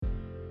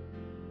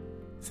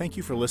Thank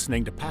you for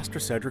listening to Pastor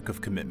Cedric of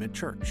Commitment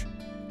Church.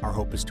 Our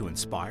hope is to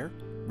inspire,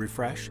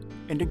 refresh,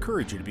 and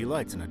encourage you to be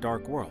lights in a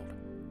dark world.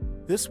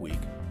 This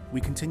week,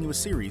 we continue a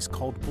series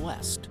called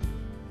Blessed.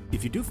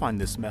 If you do find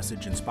this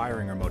message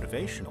inspiring or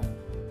motivational,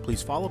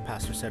 please follow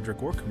Pastor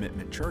Cedric or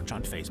Commitment Church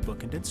on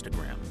Facebook and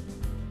Instagram.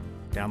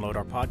 Download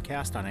our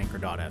podcast on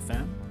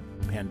Anchor.fm,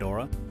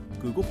 Pandora,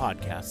 Google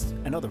Podcasts,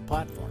 and other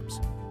platforms.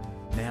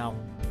 Now,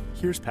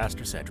 here's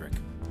Pastor Cedric.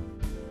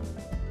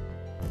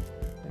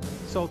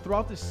 So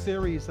throughout this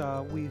series,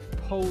 we've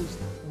posed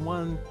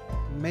one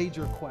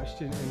major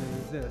question, and it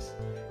is this.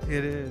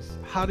 It is,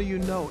 how do you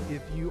know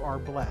if you are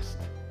blessed?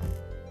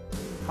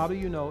 How do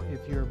you know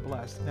if you're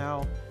blessed?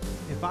 Now,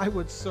 if I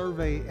would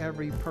survey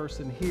every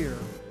person here,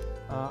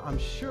 I'm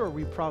sure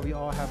we probably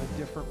all have a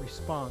different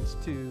response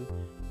to,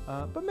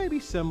 but maybe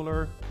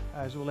similar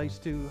as relates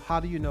to how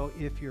do you know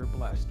if you're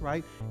blessed,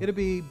 right? It'll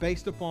be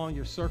based upon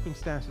your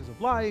circumstances of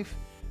life,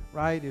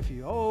 right? If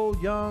you're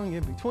old, young,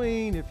 in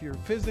between, if you're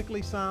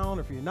physically sound,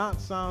 if you're not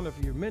sound, if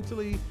you're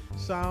mentally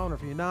sound,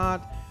 if you're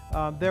not,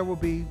 there will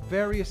be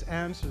various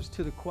answers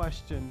to the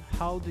question,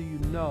 how do you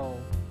know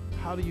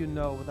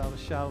without a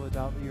shadow of a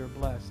doubt that you're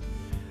blessed?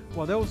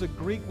 Well, there was a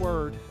Greek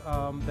word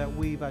that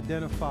we've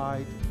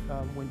identified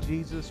when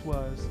Jesus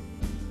was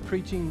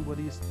preaching what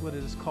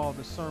is called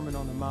the Sermon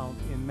on the Mount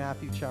in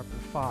Matthew chapter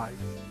 5.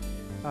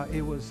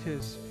 It was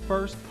his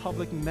first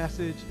public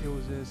message.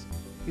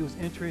 He was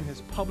entering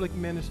his public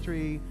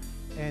ministry,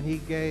 and he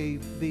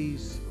gave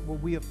these,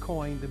 what we have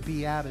coined the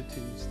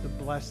Beatitudes, the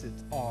blessed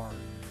are.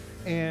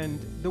 And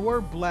the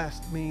word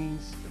blessed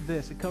means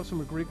this. It comes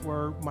from a Greek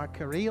word,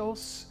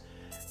 makarios,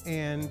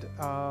 and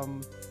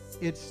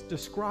it's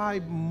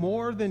described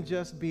more than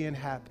just being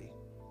happy,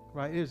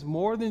 right? It is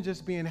more than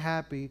just being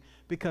happy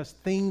because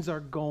things are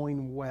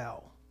going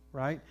well,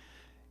 right?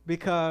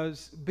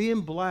 Because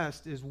being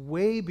blessed is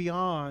way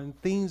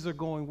beyond things are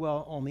going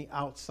well on the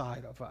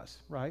outside of us,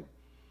 right?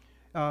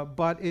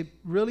 But it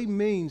really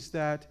means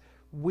that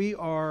we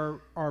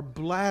are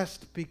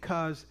blessed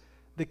because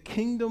the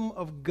kingdom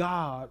of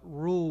God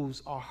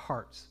rules our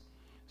hearts.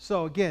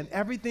 So again,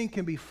 everything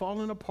can be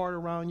falling apart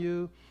around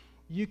you.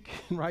 You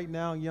can, right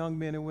now, young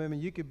men and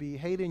women, you could be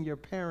hating your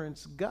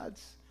parents'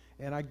 guts,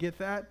 and I get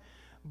that.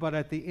 But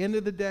at the end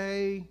of the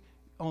day,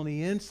 on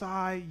the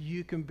inside,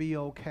 you can be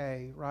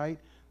okay, right?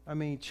 I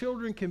mean,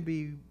 children can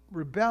be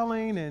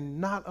rebelling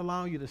and not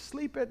allowing you to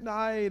sleep at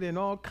night and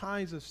all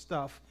kinds of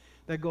stuff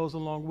that goes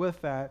along with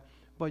that,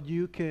 but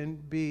you can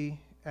be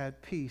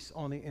at peace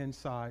on the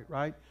inside,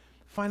 right?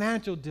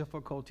 Financial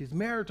difficulties,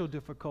 marital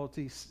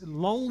difficulties,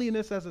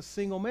 loneliness as a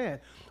single man.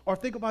 Or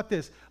think about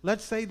this.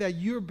 Let's say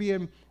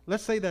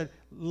that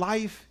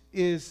life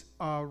is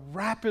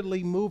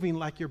rapidly moving,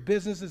 like your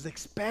business is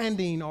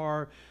expanding,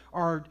 or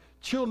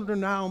children are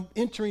now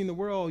entering the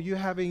world. You're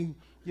having,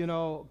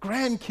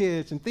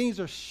 grandkids, and things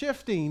are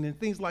shifting and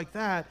things like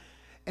that.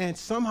 And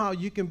somehow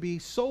you can be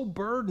so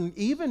burdened,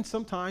 even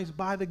sometimes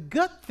by the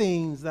good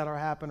things that are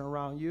happening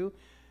around you,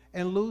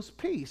 and lose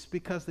peace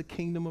because the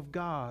kingdom of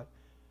God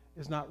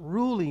is not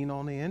ruling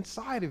on the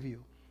inside of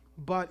you.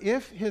 But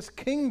if his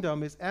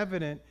kingdom is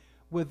evident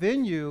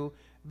within you,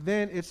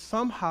 then it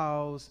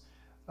somehow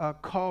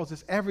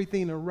causes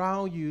everything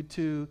around you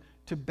to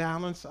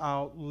balance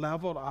out,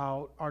 level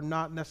out, or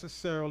not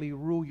necessarily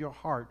rule your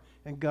heart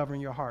and govern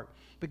your heart.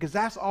 Because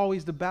that's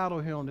always the battle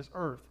here on this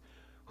earth.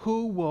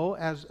 Who will,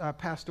 as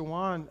Pastor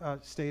Juan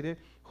stated,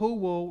 who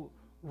will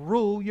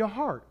rule your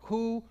heart?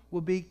 Who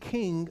will be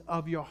king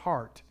of your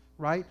heart,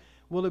 right?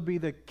 Will it be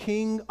the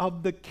king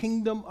of the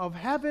kingdom of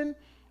heaven,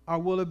 or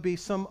will it be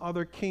some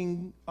other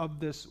king of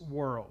this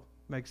world?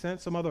 Make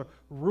sense? Some other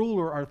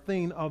ruler or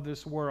thing of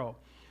this world.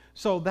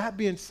 So that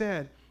being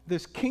said,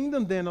 this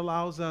kingdom then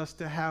allows us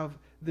to have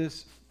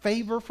this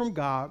favor from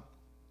God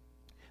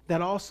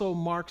that also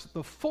marks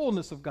the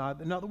fullness of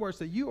God. In other words,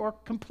 that you are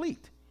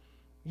complete.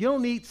 You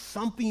don't need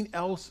something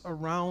else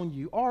around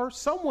you or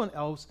someone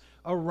else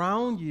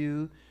around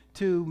you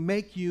to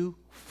make you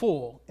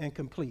full and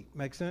complete.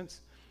 Make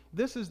sense?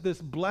 This is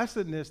this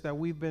blessedness that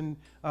we've been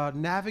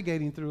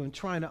navigating through and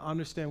trying to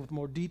understand with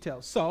more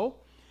detail. So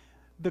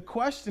the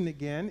question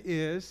again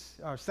is,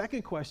 our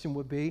second question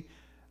would be,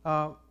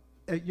 how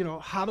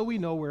do we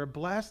know we're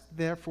blessed?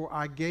 Therefore,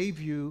 I gave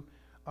you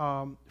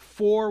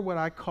 4 what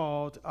I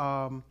called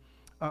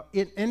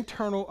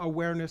internal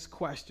awareness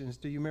questions.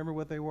 Do you remember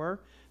what they were?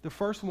 The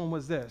first one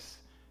was this.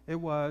 It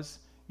was,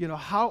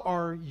 how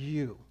are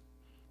you?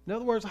 In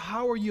other words,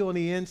 how are you on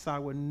the inside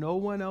when no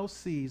one else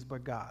sees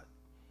but God?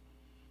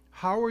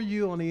 How are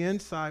you on the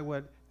inside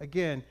when,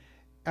 again,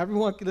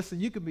 everyone,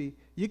 listen, you could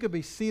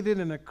be seated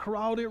in a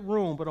crowded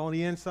room, but on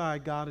the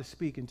inside, God is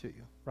speaking to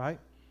you, right?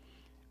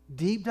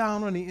 Deep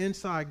down on the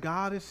inside,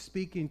 God is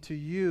speaking to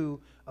you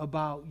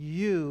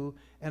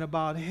and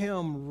about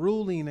him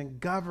ruling and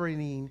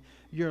governing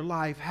your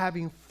life,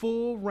 having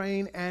full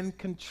reign and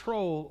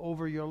control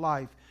over your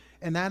life.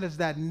 And that is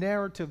that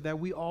narrative that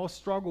we all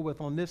struggle with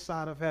on this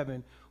side of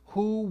heaven.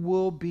 Who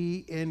will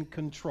be in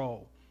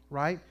control,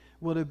 right?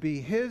 Will it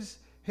be his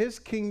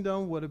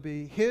kingdom? Will it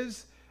be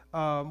his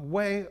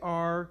way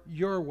or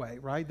your way,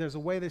 right? There's a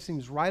way that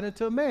seems right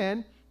unto a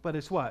man, but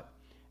it's what?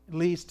 It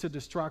leads to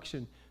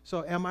destruction.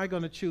 So am I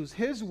going to choose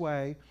his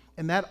way?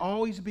 And that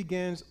always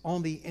begins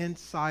on the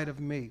inside of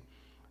me.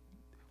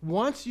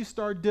 Once you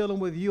start dealing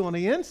with you on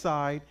the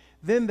inside,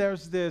 then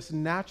there's this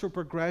natural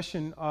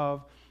progression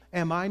of,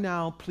 am I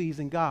now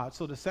pleasing God?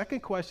 So the second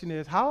question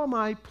is, how am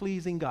I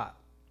pleasing God?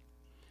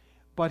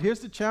 But here's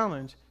the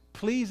challenge.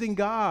 Pleasing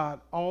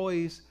God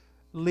always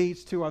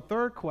leads to our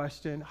third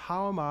question,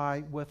 how am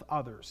I with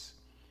others?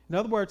 In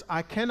other words,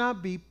 I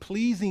cannot be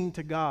pleasing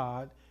to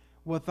God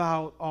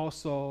without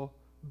also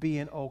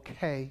being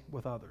okay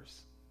with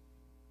others.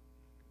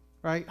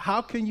 Right?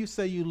 How can you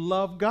say you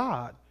love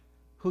God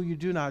who you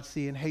do not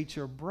see and hate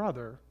your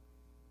brother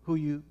who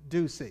you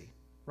do see?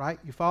 Right?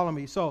 You follow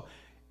me? So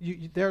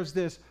there's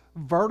this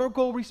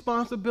vertical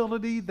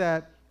responsibility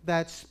that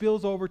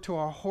spills over to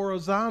our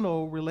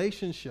horizontal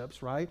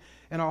relationships, right?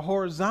 And our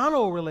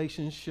horizontal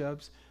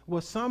relationships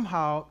will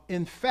somehow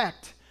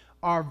infect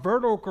our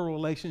vertical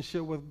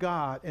relationship with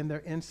God, and they're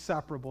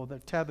inseparable. They're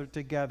tethered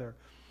together.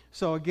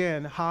 So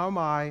again, how am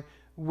I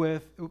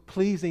with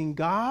pleasing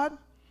God,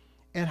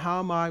 and how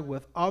am I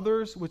with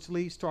others? Which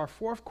leads to our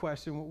fourth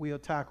question, what we'll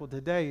tackle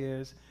today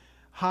is,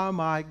 how am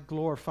I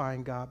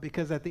glorifying God?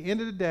 Because at the end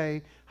of the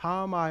day,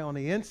 how am I on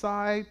the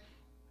inside?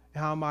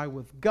 How am I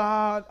with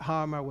God?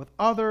 How am I with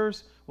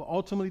others? Will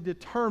ultimately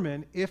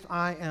determine if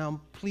I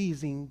am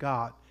pleasing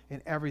God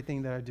in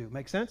everything that I do.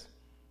 Make sense?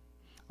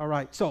 All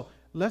right, so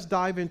let's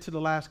dive into the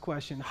last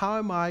question. How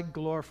am I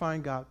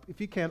glorifying God?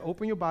 If you can,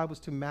 open your Bibles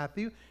to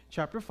Matthew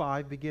chapter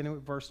 5, beginning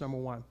with verse number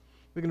 1.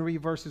 We're going to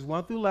read verses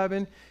 1 through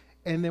 11,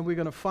 and then we're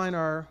going to find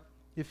our,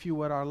 if you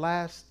would, our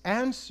last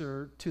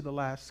answer to the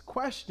last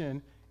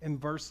question in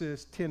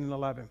verses 10 and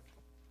 11.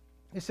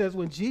 It says,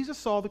 when Jesus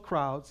saw the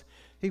crowds,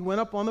 he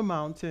went up on the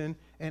mountain,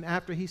 and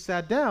after he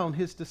sat down,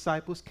 his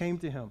disciples came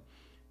to him.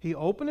 He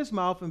opened his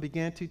mouth and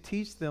began to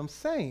teach them,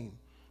 saying,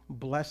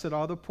 blessed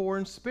are the poor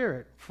in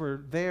spirit,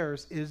 for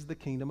theirs is the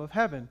kingdom of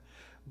heaven.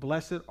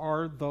 Blessed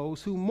are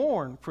those who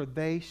mourn, for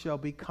they shall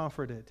be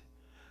comforted.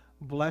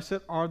 Blessed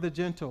are the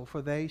gentle,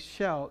 for they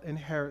shall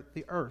inherit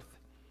the earth.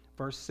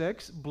 Verse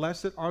 6,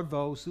 blessed are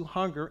those who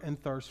hunger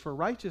and thirst for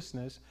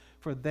righteousness,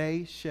 for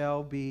they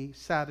shall be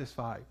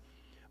satisfied.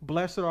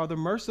 Blessed are the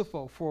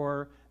merciful,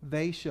 for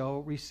they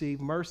shall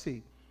receive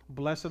mercy.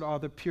 Blessed are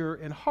the pure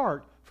in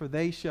heart, for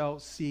they shall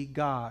see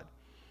God.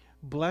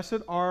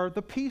 Blessed are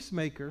the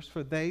peacemakers,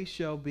 for they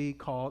shall be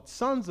called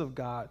sons of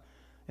God.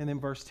 And in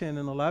verse 10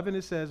 and 11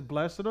 it says,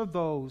 blessed are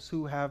those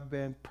who have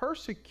been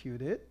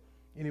persecuted.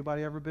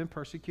 Anybody ever been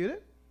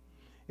persecuted?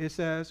 It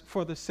says,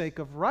 for the sake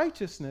of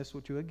righteousness,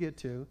 which you will get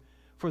to,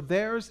 for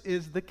theirs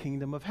is the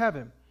kingdom of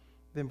heaven.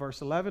 Then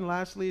verse 11,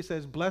 lastly, it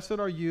says, blessed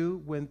are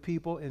you when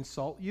people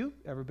insult you.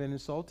 Ever been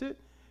insulted?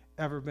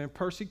 Ever been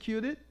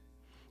persecuted?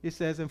 It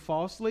says, and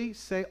falsely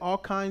say all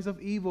kinds of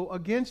evil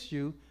against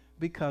you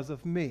because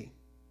of me.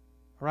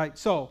 All right,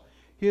 so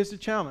here's the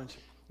challenge,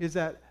 is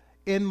that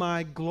in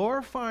my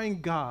glorifying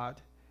God,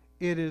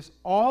 it is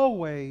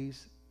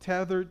always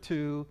tethered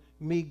to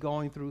me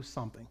going through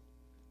something.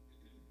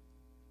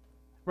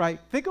 Right?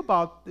 Think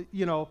about,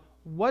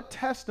 what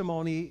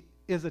testimony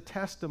is a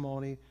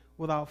testimony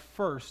without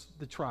first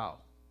the trial.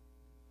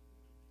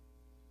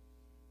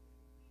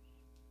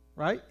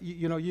 Right?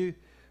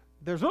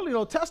 There's really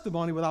no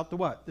testimony without the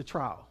what? The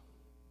trial.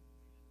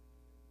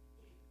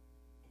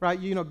 Right?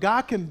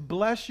 God can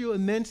bless you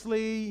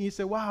immensely. You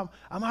say, wow,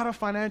 I'm out of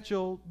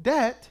financial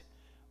debt.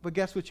 But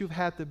guess what you've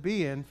had to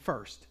be in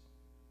first?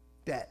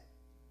 Debt.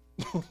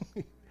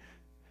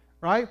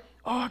 Right?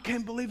 Oh, I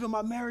can't believe it.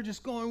 My marriage is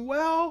going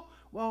well.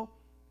 Well,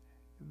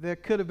 there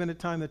could have been a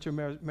time that your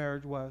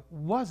marriage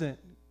wasn't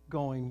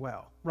going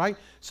well. Right?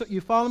 So you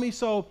follow me?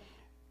 So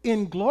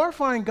in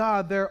glorifying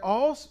God, there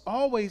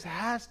always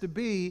has to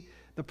be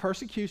the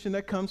persecution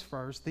that comes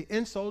first, the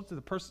insults to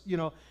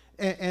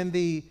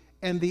the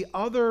and the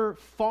other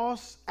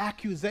false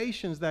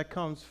accusations that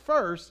comes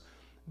first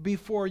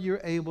before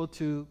you're able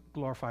to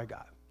glorify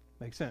God.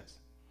 Makes sense?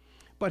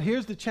 But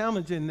here's the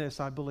challenge in this,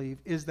 I believe,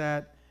 is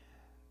that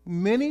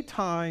many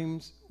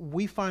times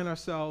we find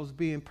ourselves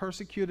being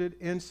persecuted,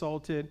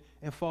 insulted,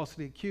 and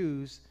falsely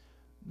accused,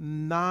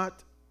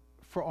 not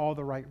for all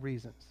the right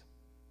reasons.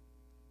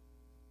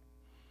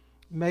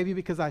 Maybe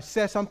because I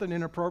said something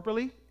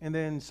inappropriately, and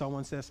then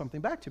someone says something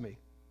back to me.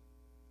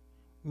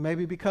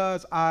 Maybe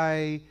because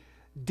I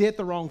did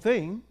the wrong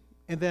thing,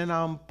 and then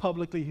I'm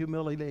publicly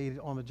humiliated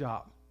on the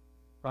job,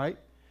 right?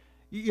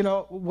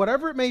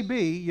 Whatever it may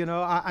be,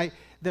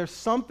 there's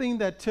something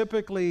that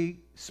typically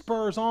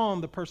spurs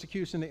on the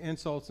persecution, the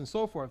insults, and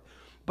so forth.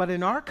 But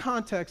in our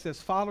context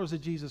as followers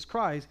of Jesus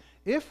Christ,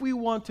 if we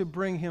want to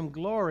bring him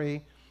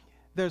glory,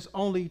 there's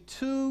only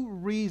two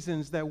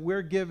reasons that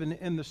we're given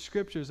in the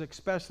scriptures,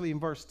 especially in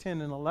verse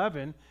 10 and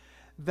 11,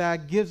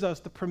 that gives us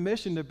the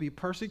permission to be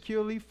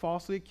persecuted,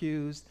 falsely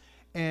accused,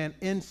 and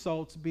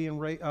insults being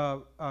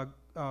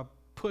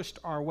pushed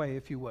our way,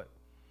 if you would.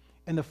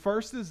 And the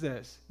first is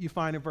this, you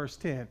find in verse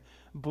 10.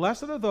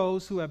 Blessed are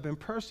those who have been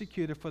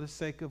persecuted for the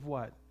sake of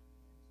what?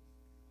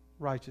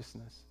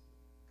 righteousness.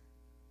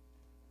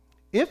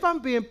 If I'm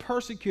being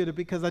persecuted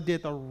because I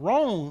did the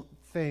wrong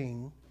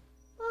thing,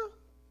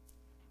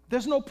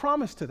 there's no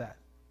promise to that.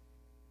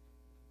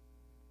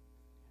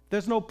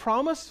 There's no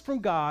promise from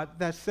God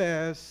that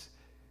says,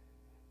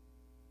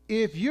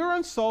 if you're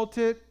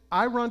insulted,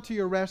 I run to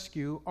your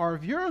rescue, or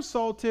if you're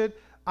insulted,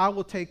 I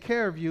will take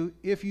care of you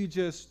if you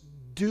just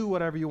do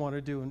whatever you want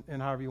to do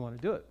and however you want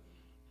to do it.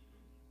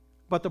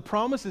 But the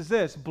promise is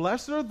this: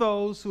 blessed are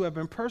those who have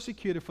been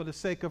persecuted for the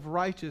sake of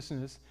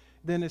righteousness.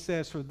 Then it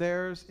says, for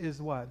theirs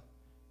is what?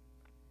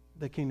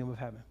 The kingdom of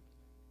heaven.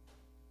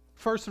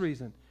 First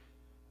reason,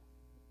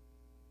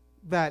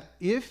 that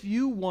if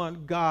you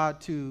want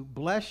God to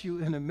bless you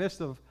in the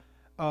midst of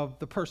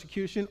the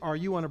persecution, or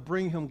you want to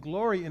bring him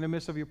glory in the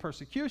midst of your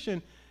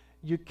persecution,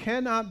 you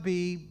cannot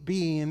be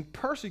being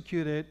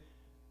persecuted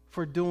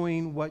for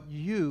doing what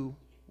you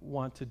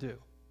want to do.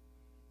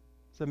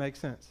 Does that make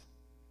sense?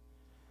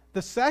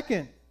 The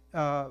second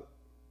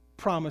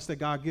promise that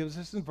God gives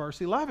us in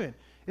verse 11,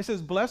 it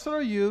says, blessed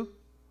are you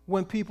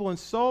when people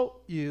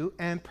insult you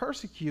and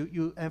persecute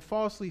you and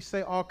falsely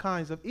say all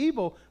kinds of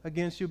evil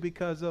against you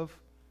because of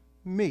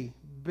me,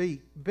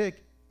 big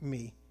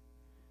me,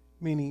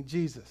 meaning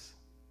Jesus.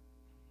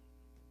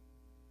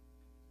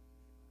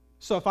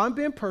 So if I'm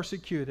being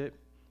persecuted,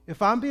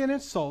 if I'm being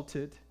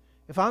insulted,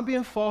 if I'm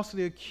being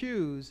falsely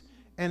accused,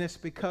 and it's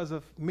because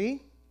of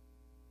me,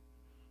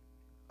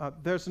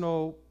 there's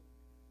no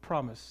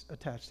promise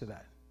attached to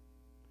that.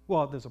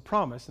 Well, there's a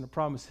promise, and the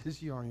promise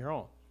is you're on your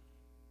own.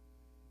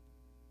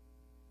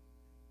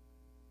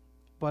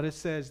 But it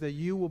says that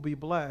you will be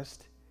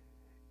blessed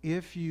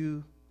if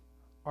you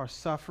are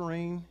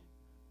suffering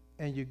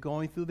and you're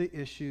going through the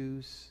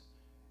issues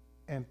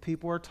and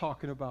people are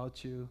talking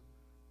about you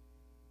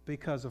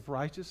because of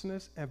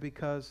righteousness and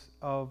because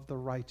of the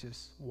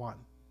righteous one.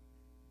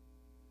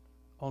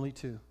 Only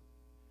two.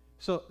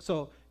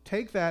 So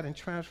take that and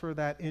transfer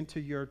that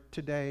into your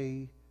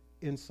today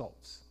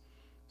insults.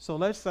 So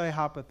let's say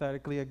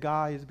hypothetically a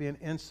guy is being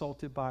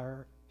insulted by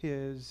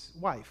his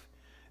wife,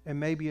 and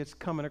maybe it's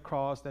coming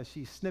across that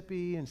she's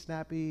snippy and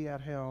snappy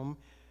at him,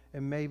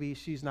 and maybe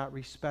she's not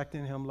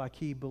respecting him like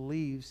he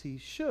believes he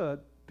should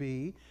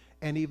be,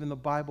 and even the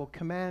Bible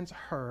commands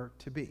her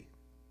to be,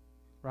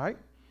 right?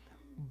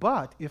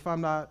 But if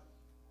I'm not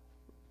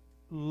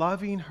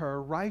loving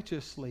her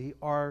righteously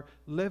or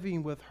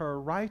living with her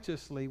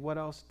righteously, what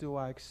else do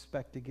I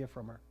expect to get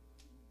from her?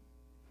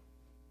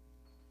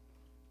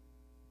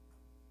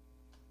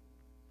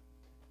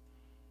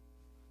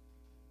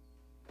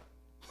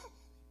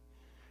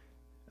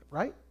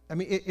 Right? I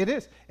mean, it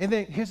is. And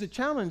then here's the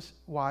challenge,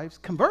 wives.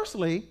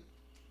 Conversely,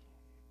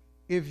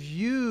 if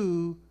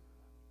you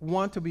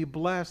want to be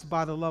blessed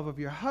by the love of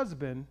your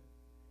husband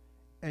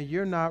and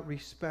you're not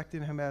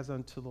respecting him as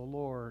unto the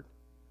Lord,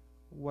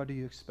 what do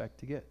you expect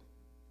to get?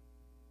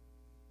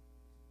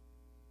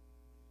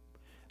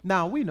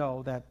 Now, we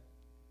know that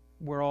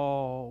we're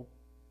all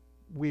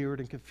weird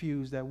and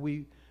confused, that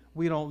we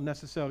don't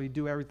necessarily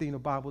do everything the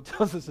Bible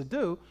tells us to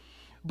do,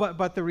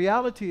 but the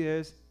reality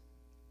is,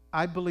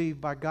 I believe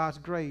by God's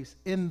grace,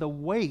 in the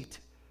wait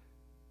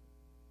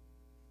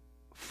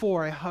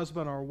for a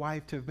husband or a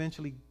wife to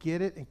eventually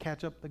get it and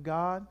catch up to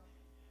God,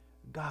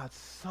 God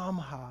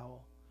somehow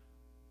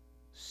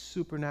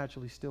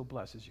supernaturally still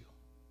blesses you.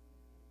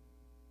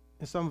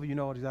 And some of you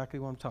know exactly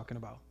what I'm talking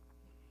about.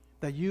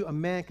 That a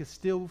man can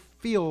still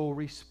feel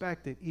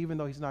respected even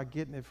though he's not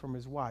getting it from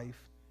his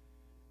wife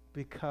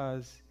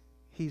because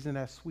he's in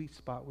that sweet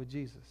spot with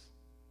Jesus.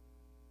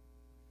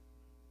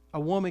 A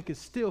woman can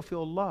still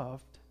feel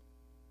loved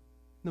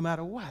no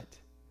matter what,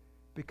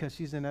 because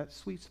she's in that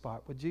sweet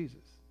spot with Jesus.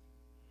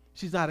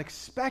 She's not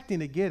expecting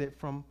to get it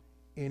from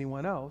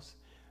anyone else,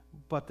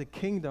 but the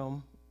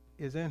kingdom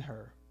is in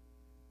her.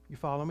 You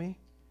follow me?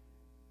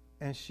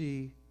 And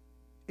she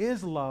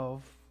is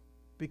love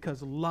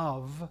because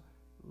love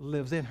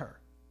lives in her.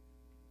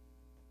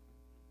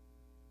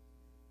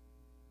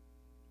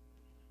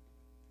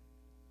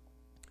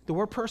 The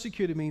word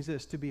persecuted means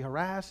this: to be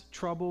harassed,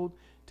 troubled,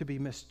 to be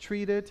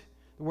mistreated.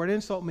 The word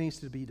insult means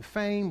to be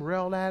defamed,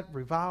 railed at,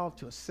 reviled,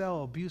 to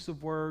assail,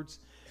 abusive words.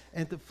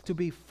 And to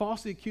be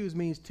falsely accused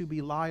means to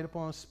be lied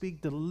upon,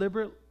 speak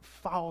deliberate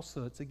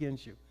falsehoods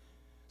against you.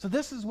 So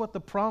this is what the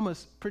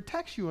promise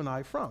protects you and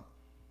I from.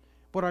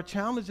 But our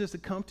challenge is to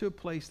come to a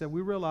place that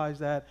we realize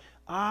that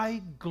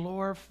I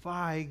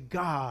glorify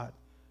God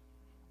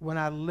when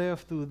I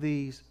live through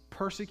these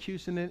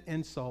persecution and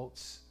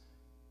insults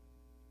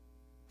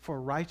for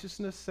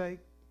righteousness' sake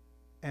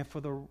and for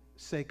the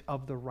sake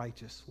of the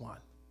righteous one.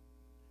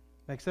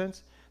 Make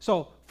sense?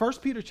 So 1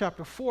 Peter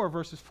chapter 4,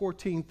 verses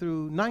 14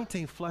 through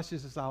 19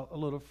 fleshes this out a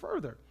little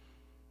further.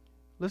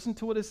 Listen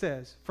to what it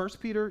says. 1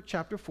 Peter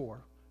chapter 4,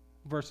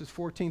 verses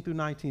 14 through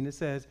 19. It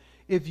says,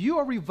 if you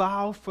are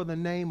reviled for the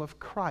name of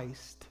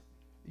Christ,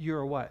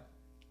 you're what?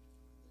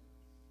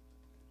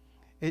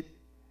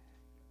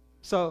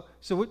 So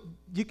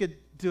you could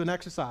do an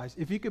exercise.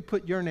 If you could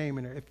put your name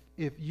in there.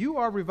 If you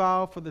are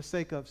reviled for the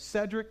sake of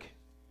Cedric,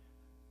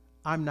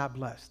 I'm not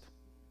blessed.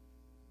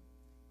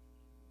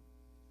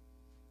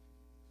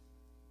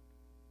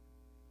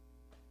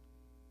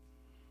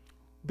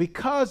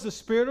 because the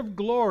Spirit of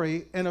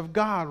glory and of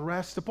God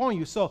rests upon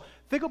you. So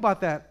think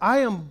about that. I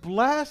am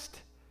blessed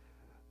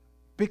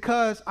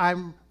because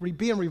I'm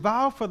being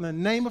reviled for the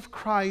name of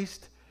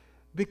Christ,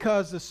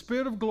 because the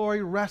Spirit of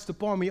glory rests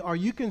upon me. Or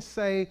you can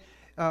say,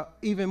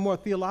 even more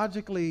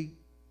theologically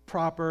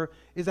proper,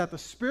 is that the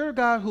Spirit of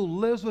God who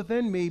lives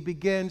within me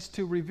begins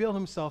to reveal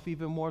himself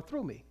even more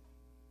through me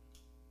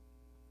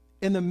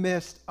in the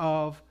midst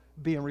of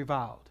being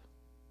reviled.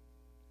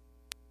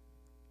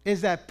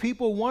 Is that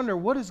people wonder,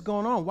 what is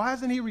going on? Why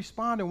isn't he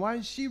responding? Why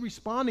is she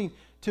responding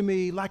to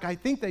me like I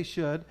think they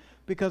should?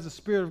 Because the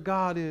Spirit of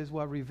God is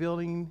what?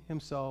 Revealing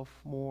himself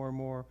more and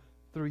more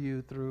through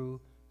you, through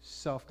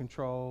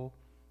self-control,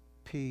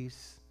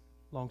 peace,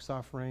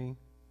 long-suffering,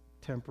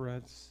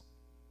 temperance.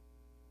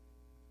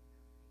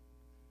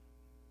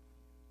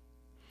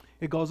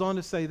 It goes on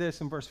to say this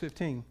in verse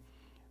 15.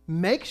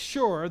 Make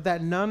sure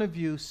that none of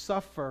you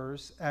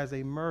suffers as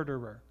a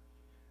murderer.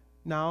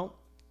 Now,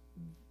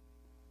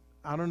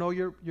 I don't know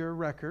your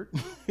record,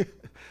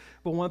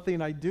 but one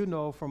thing I do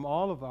know from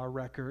all of our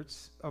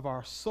records of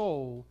our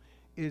soul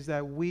is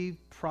that we've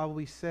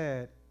probably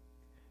said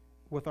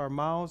with our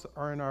mouths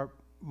or in our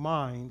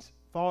minds,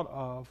 thought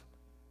of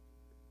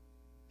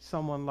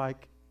someone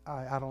like,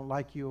 I don't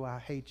like you, I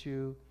hate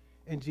you.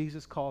 And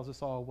Jesus calls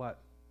us all what?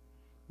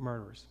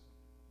 Murderers.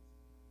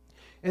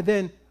 And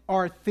then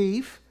our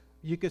thief,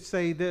 you could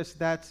say this,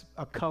 that's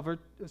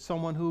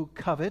someone who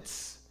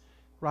covets,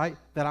 right?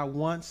 That I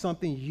want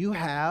something you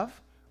have,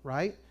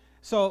 right?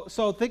 So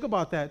think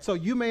about that. So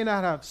you may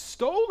not have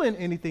stolen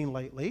anything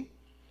lately,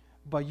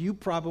 but you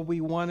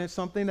probably wanted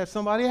something that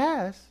somebody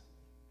has.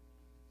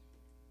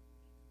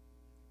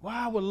 Well,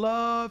 I would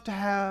love to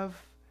have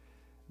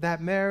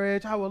that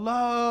marriage. I would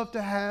love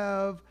to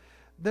have,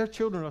 their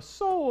children are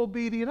so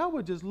obedient. I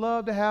would just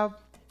love to have,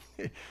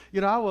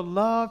 I would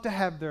love to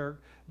have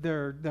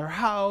their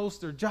house,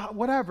 their job,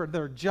 whatever,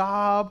 their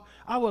job.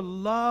 I would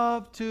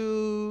love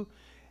to,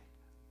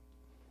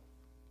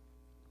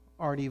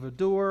 are an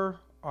evildoer,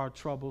 are a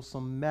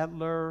troublesome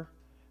meddler.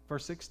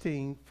 Verse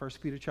 16, 1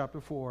 Peter chapter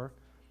 4.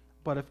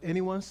 But if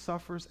anyone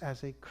suffers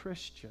as a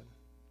Christian,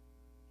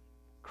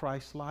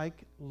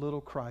 Christ-like,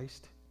 little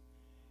Christ,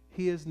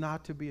 he is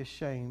not to be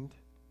ashamed,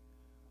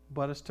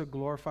 but is to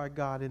glorify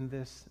God in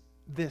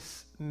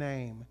this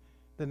name.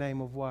 The name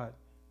of what?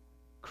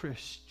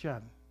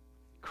 Christian.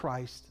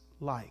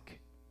 Christ-like.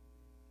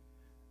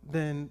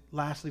 Then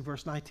lastly,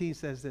 verse 19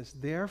 says this,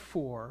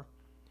 therefore,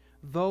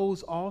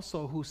 those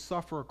also who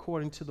suffer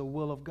according to the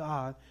will of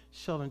God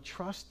shall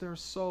entrust their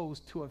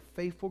souls to a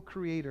faithful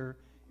Creator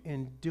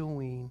in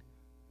doing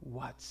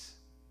what's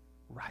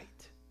right.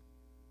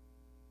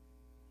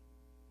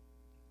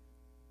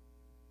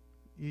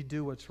 You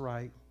do what's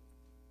right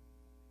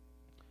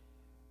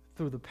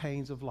through the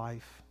pains of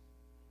life.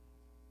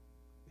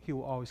 He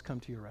will always come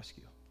to your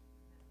rescue.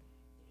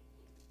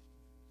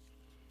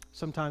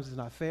 Sometimes it's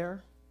not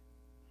fair,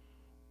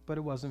 but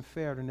it wasn't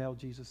fair to nail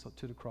Jesus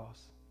to the cross.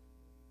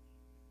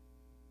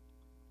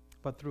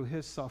 But through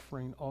his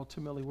suffering,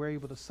 ultimately, we're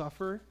able to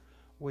suffer.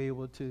 We're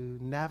able to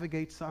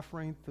navigate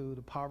suffering through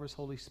the power of his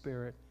Holy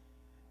Spirit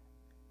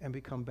and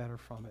become better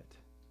from it.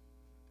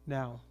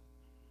 Now,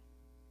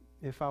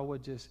 if I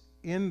would just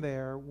end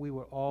there, we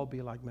would all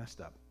be like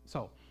messed up.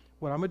 So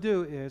what I'm going to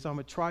do is I'm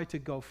going to try to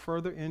go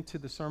further into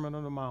the Sermon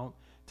on the Mount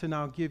to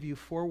now give you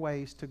 4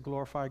 ways to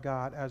glorify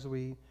God as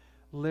we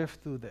live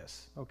through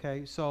this,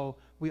 okay? So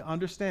we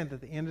understand that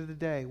at the end of the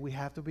day, we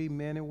have to be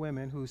men and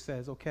women who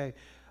says, okay,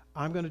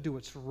 I'm going to do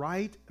what's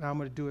right, and I'm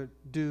going to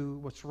do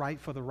what's right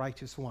for the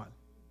righteous one.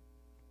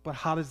 But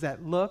how does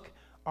that look?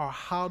 Or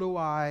how do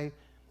I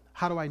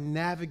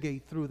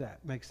navigate through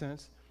that? Make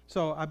sense?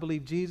 So I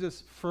believe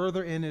Jesus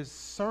further in his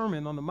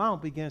Sermon on the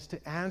Mount begins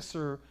to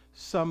answer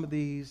some of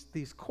these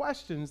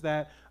questions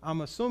that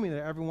I'm assuming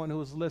that everyone who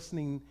was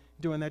listening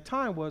during that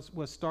time was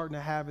starting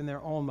to have in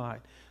their own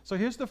mind. So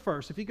here's the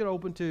first. If you could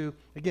open to,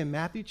 again,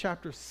 Matthew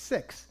chapter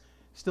 6,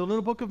 still in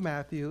the book of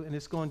Matthew, and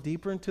it's going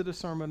deeper into the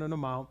Sermon on the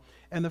Mount.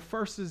 And the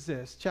first is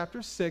this,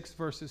 chapter 6,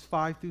 verses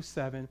 5 through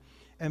 7,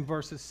 and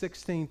verses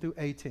 16 through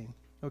 18,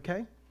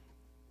 okay?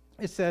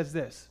 It says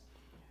this,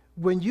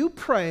 when you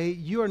pray,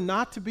 you are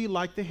not to be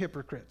like the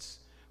hypocrites,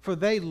 for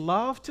they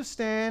love to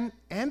stand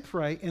and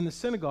pray in the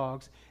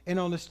synagogues and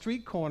on the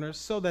street corners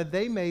so that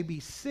they may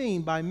be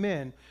seen by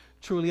men.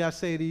 Truly I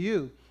say to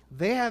you,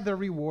 they have their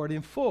reward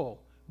in full.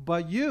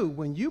 But you,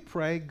 when you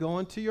pray, go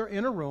into your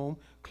inner room,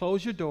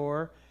 close your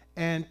door,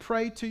 and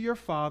pray to your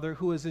Father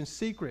who is in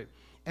secret.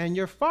 And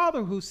your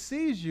Father who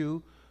sees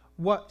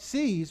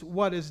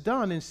what is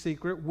done in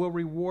secret will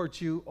reward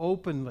you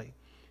openly.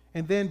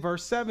 And then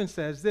verse 7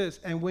 says this,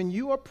 and when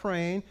you are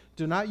praying,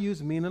 do not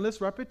use meaningless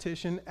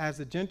repetition as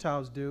the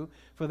Gentiles do,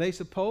 for they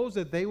suppose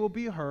that they will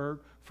be heard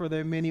for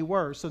their many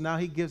words. So now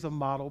he gives a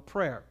model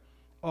prayer,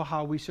 or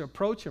how we should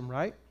approach him,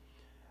 right?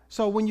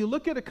 So when you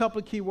look at a couple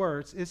of key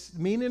words, it's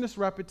meaningless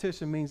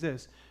repetition means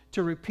this,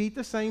 to repeat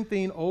the same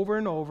thing over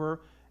and over.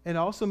 It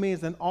also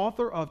means an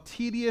author of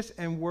tedious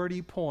and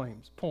wordy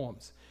poems.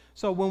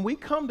 So when we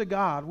come to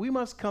God, we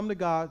must come to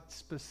God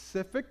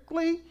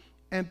specifically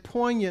and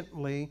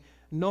poignantly,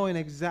 knowing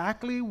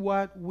exactly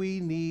what we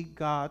need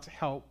God's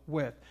help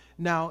with.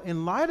 Now,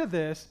 in light of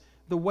this,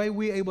 the way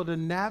we're able to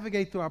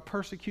navigate through our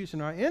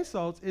persecution, our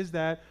insults, is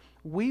that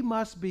we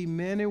must be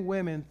men and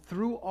women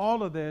through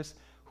all of this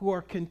who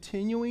are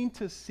continuing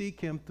to seek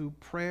him through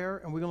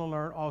prayer, and we're going to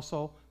learn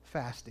also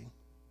fasting.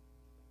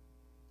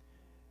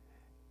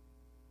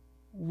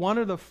 One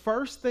of the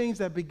first things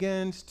that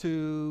begins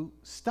to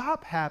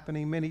stop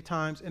happening many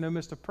times in the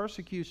midst of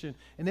persecution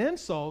and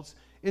insults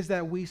is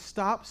that we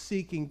stop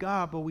seeking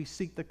God, but we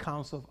seek the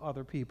counsel of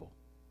other people.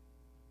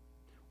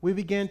 We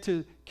begin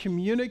to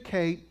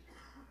communicate.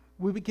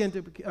 We begin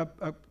to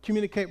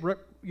communicate,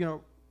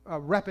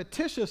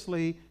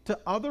 repetitiously to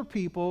other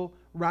people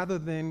rather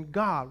than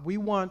God. We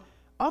want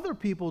other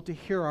people to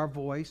hear our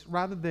voice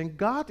rather than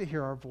God to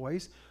hear our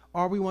voice,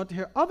 or we want to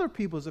hear other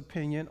people's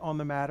opinion on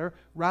the matter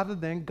rather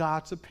than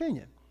God's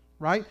opinion,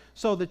 right?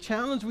 So the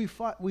challenge we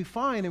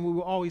find and we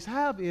will always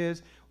have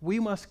is we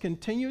must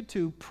continue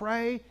to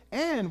pray,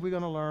 and we're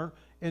going to learn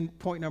in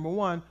point number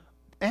 1,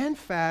 and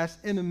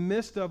fast in the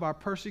midst of our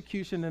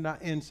persecution and our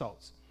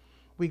insults.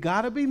 We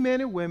got to be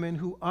men and women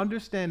who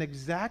understand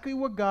exactly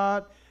what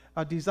God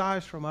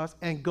desires from us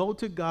and go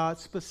to God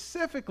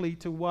specifically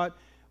to what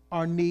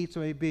our needs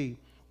may be.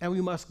 And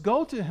we must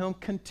go to him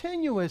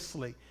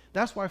continuously.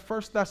 That's why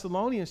 1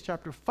 Thessalonians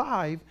chapter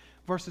 5,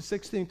 verses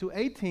 16 to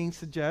 18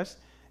 suggests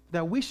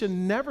that we should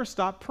never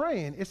stop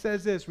praying. It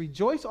says this: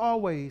 rejoice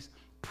always,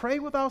 pray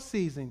without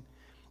ceasing,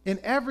 in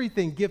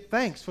everything give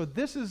thanks, for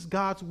this is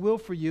God's will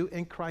for you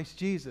in Christ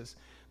Jesus.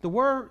 The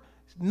word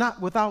not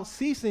without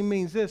ceasing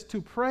means this: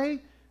 to pray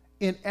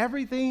in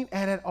everything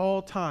and at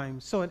all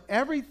times. So in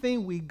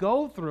everything we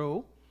go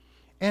through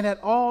and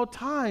at all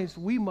times,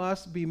 we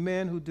must be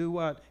men who do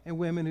what? And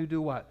women who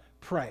do what?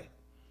 Pray.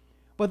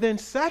 But then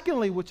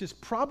secondly, which is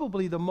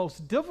probably the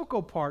most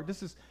difficult part,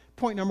 this is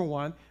point number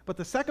 1, but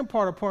the second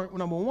part of point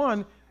number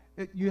 1,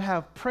 you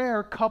have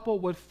prayer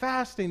coupled with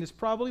fasting. Is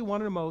probably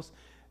one of the most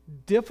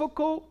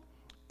difficult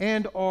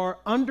and or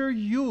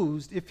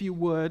underused, if you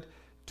would,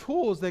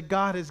 tools that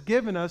God has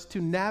given us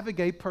to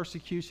navigate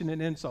persecution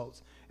and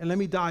insults. And let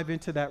me dive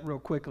into that real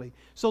quickly.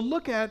 So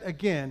look at,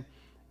 again,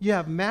 you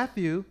have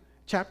Matthew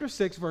chapter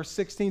 6, verse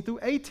 16 through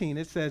 18.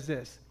 It says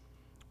this: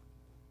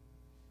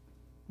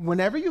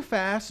 whenever you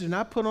fast, do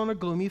not put on a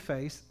gloomy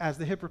face, as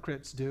the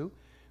hypocrites do,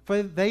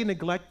 for they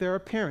neglect their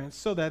appearance,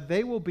 so that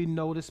they will be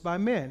noticed by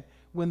men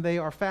when they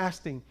are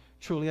fasting.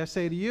 Truly I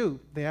say to you,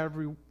 they have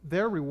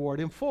their reward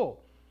in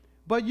full.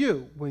 But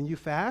you, when you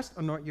fast,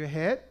 anoint your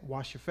head,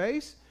 wash your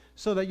face,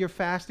 so that your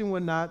fasting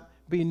will not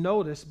be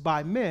noticed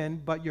by men,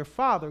 but your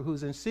Father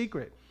who's in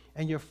secret.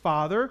 And your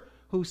Father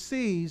who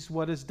sees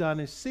what is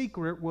done in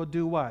secret will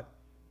do what?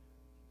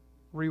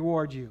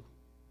 Reward you.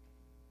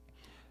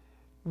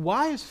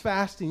 Why is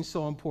fasting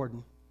so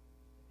important?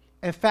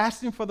 And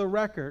fasting, for the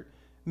record,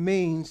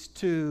 means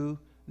to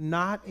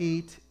not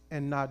eat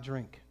and not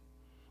drink.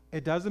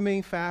 It doesn't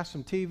mean fast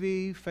from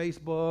TV,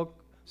 Facebook,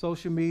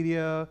 social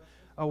media,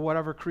 or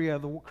whatever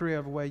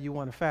creative way you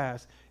want to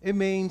fast. It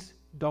means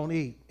don't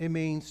eat. It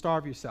means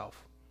starve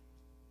yourself.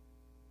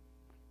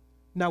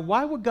 Now,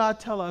 why would God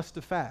tell us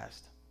to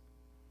fast?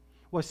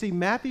 Well, see,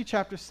 Matthew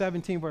chapter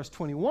 17, verse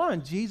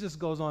 21, Jesus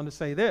goes on to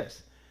say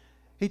this.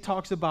 He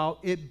talks about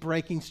it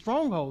breaking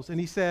strongholds. And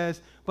he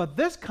says, but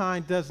this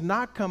kind does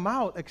not come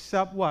out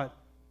except what?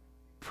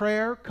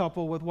 Prayer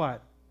coupled with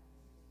what?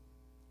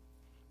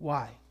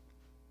 Why?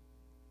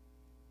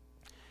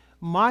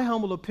 My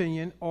humble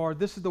opinion, or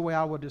this is the way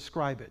I would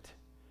describe it.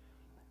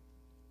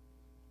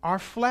 Our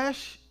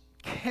flesh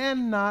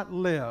cannot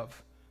live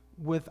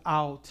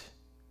without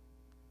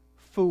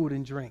food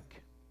and drink.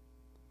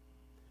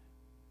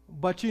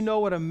 But you know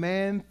what a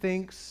man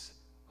thinks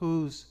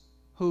whose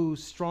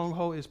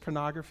stronghold is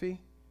pornography?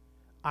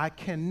 I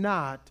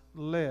cannot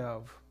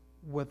live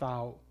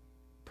without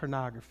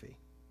pornography.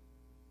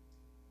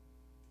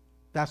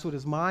 That's what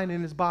his mind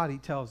and his body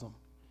tells him.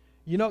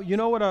 You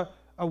know what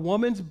a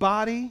woman's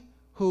body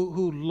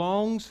who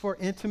longs for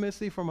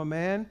intimacy from a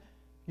man,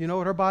 you know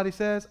what her body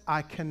says?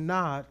 I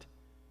cannot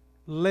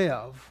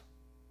live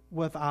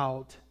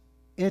without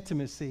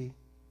intimacy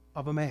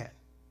of a man.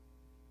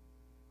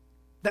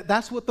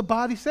 That's what the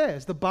body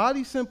says. The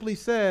body simply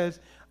says,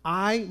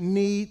 I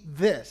need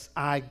this.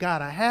 I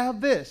gotta have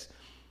this.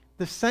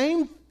 The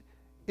same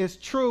is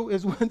true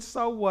as when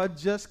someone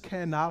just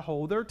cannot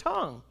hold their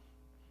tongue.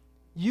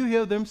 You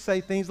hear them say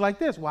things like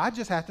this. Well, I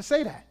just have to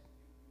say that.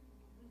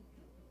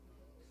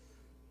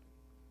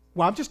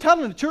 Well, I'm just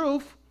telling the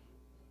truth.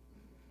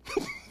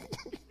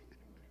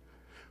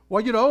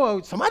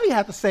 Well, somebody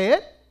had to say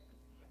it.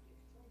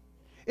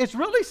 It's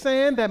really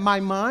saying that my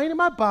mind and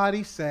my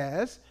body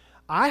says,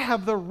 I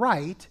have the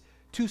right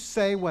to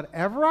say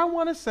whatever I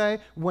want to say,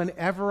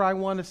 whenever I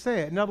want to say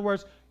it. In other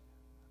words,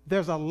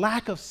 there's a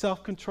lack of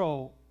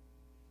self-control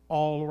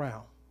all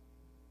around.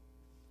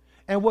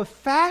 And what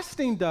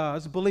fasting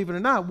does, believe it or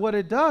not, what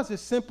it does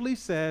is simply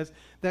says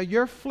that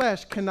your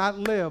flesh cannot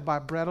live by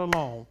bread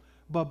alone,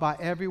 but by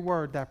every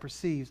word that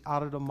proceeds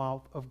out of the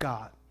mouth of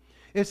God.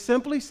 It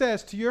simply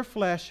says to your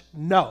flesh,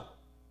 no.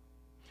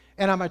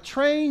 And I'm going to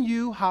train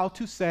you how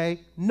to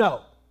say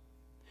no.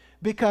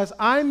 Because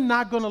I'm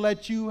not going to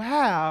let you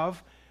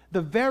have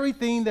the very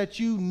thing that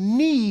you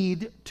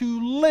need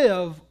to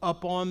live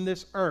upon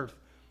this earth.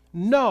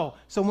 No.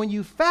 So when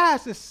you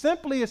fast, it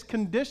simply is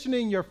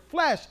conditioning your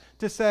flesh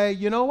to say,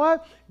 you know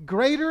what?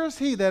 Greater is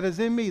he that is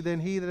in me than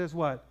he that is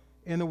what?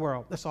 In the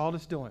world. That's all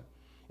it's doing.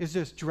 It's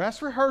just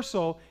dress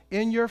rehearsal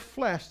in your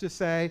flesh to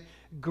say,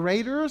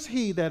 greater is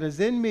he that is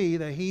in me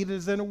than he that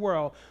is in the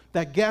world.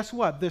 That guess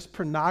what? This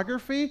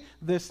pornography,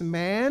 this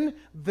man,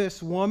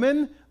 this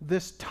woman,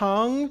 this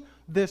tongue,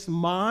 this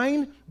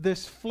mind,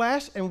 this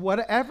flesh, and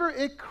whatever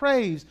it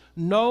craves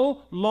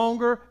no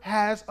longer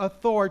has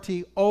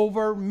authority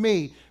over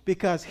me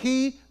because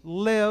he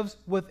lives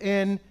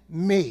within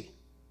me.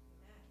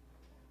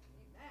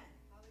 Amen.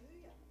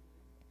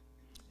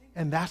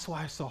 And that's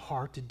why it's so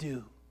hard to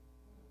do.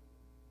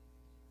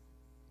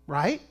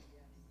 Right?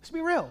 Let's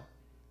be real.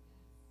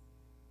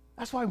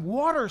 That's why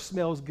water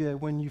smells good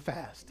when you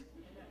fast.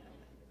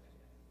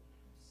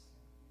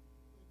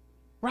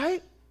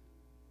 Right?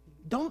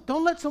 Don't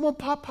let someone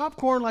pop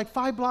popcorn like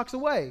 5 blocks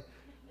away.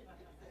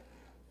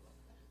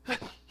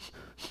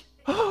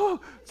 Oh,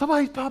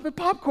 somebody's popping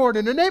popcorn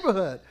in the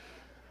neighborhood.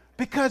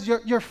 Because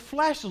your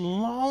flesh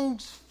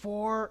longs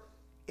for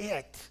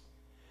it.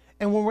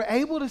 And when we're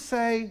able to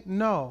say,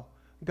 no,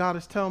 God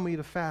is telling me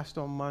to fast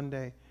on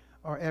Monday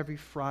or every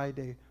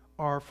Friday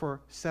or for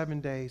 7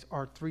 days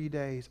or 3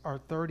 days or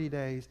 30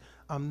 days,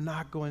 I'm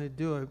not going to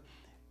do it.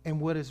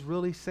 And what it's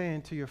really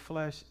saying to your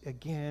flesh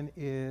again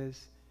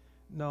is,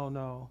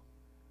 no.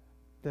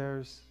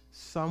 There's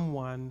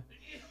someone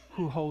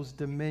who holds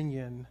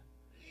dominion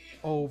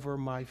over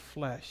my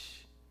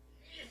flesh.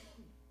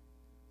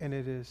 And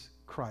it is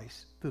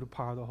Christ through the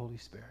power of the Holy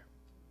Spirit.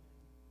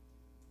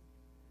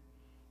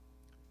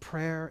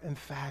 Prayer and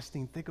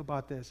fasting, think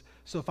about this.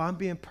 So if I'm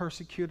being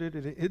persecuted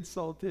and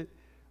insulted,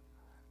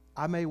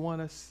 I may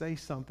want to say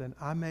something.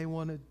 I may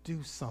want to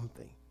do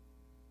something.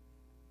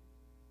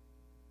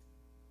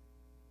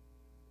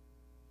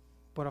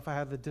 But if I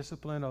have the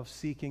discipline of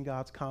seeking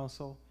God's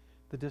counsel,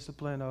 the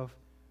discipline of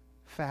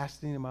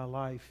fasting in my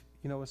life,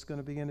 you know what's going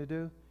to begin to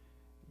do?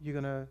 You're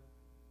going to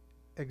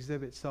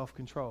exhibit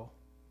self-control.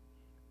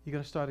 You're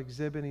going to start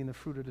exhibiting the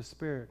fruit of the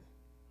Spirit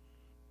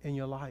in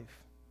your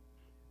life.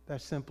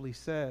 That simply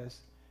says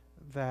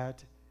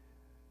that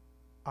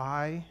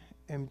I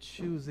am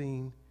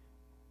choosing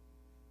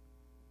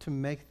to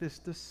make this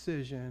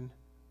decision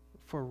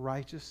for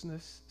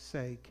righteousness'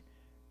 sake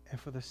and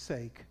for the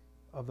sake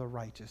of the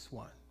righteous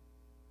one.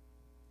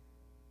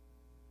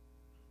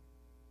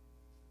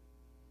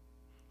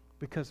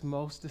 Because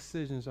most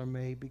decisions are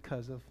made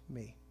because of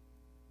me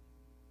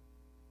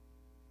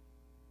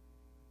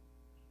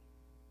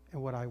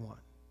and what I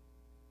want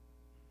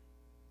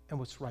and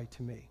what's right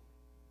to me,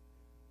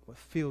 what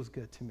feels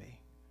good to me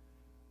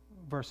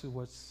versus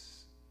what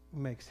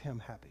makes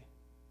him happy.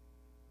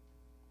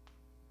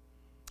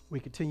 We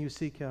continue to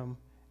seek him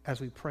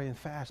as we pray and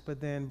fast, but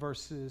then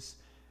verses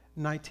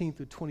 19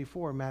 through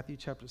 24, Matthew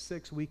chapter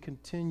 6, we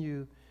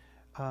continue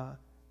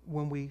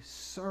when we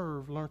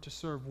serve, learn to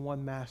serve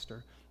one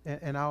master.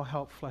 And I'll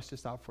help flesh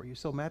this out for you.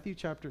 So Matthew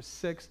chapter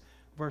 6,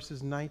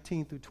 verses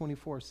 19 through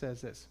 24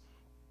 says this.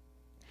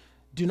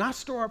 Do not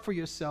store up for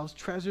yourselves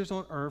treasures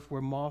on earth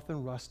where moth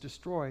and rust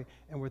destroy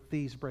and where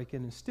thieves break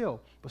in and steal.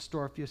 But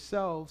store up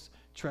yourselves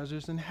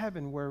treasures in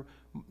heaven where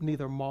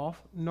neither moth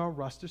nor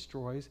rust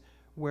destroys,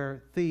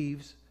 where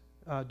thieves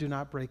do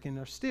not break in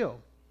or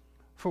steal.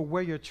 For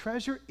where your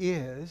treasure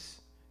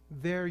is,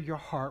 there your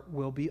heart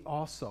will be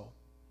also.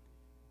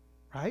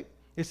 Right?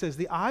 It says,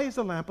 the eye is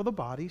the lamp of the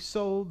body,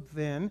 so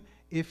then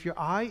if your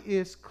eye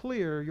is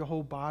clear, your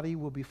whole body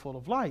will be full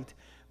of light.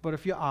 But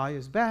if your eye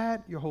is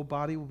bad, your whole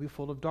body will be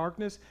full of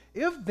darkness.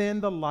 If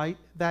then the light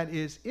that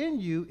is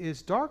in you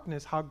is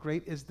darkness, how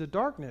great is the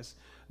darkness?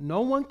 No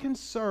one can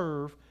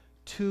serve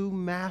two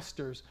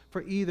masters,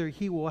 for either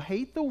he will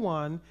hate the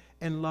one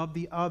and love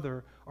the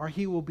other, or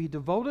he will be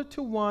devoted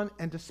to one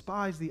and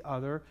despise the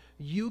other.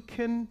 You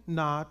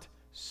cannot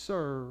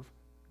serve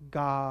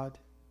God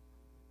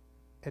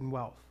and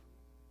wealth.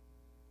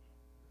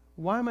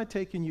 Why am I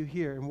taking you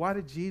here? And why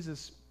did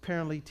Jesus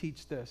apparently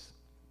teach this?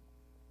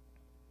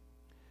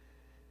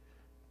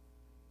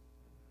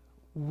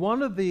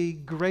 One of the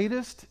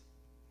greatest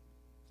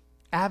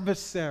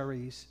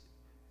adversaries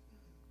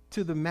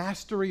to the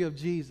mastery of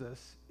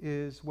Jesus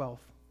is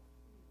wealth.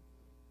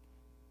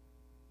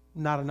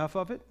 Not enough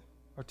of it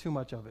or too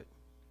much of it.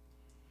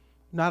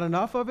 Not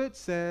enough of it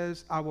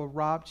says, I will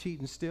rob, cheat,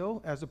 and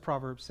steal, as the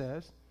proverb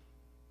says.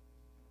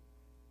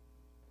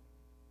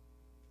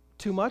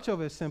 Too much of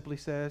it simply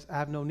says, I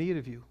have no need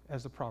of you,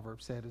 as the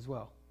proverb said as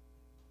well.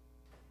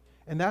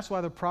 And that's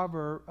why the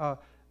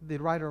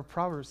writer of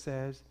Proverbs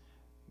says,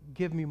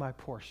 give me my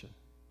portion.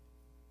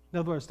 In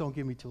other words, don't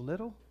give me too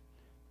little.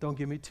 Don't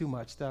give me too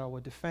much that I will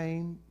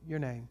defame your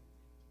name.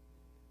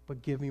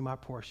 But give me my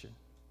portion.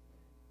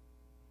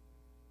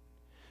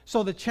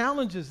 So the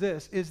challenge is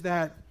this, is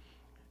that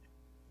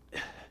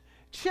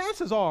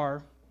chances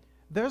are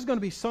there's going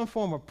to be some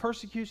form of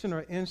persecution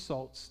or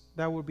insults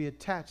that will be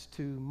attached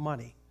to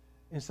money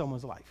in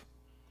someone's life.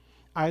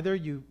 Either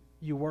you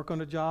work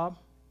on a job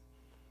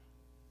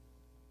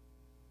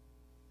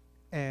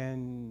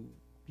and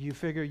you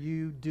figure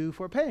you due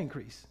for a pay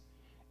increase,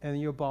 and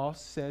your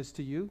boss says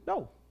to you,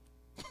 no.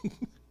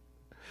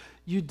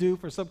 You due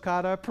for some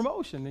kind of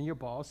promotion, and your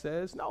boss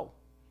says no.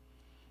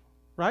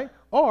 Right?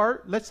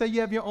 Or let's say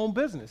you have your own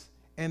business,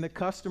 and the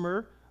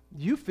customer,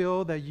 you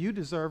feel that you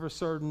deserve a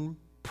certain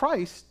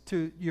price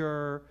to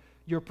your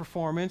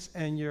performance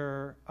and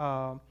your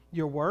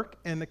work,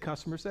 and the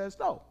customer says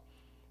no.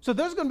 So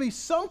there's going to be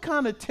some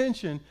kind of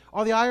tension,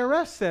 or the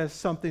IRS says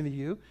something to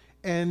you,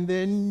 and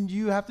then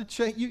you have to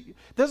change.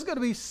 There's going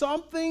to be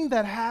something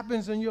that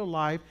happens in your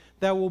life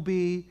that will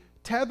be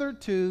tethered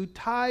to,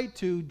 tied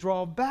to,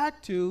 draw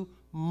back to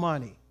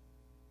money.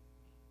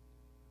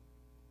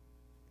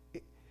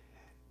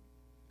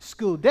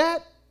 School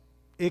debt,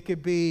 it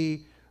could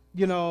be,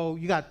 you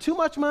got too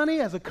much money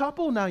as a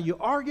couple, now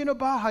you're arguing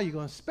about how you're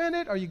going to spend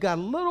it, or you got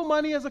a little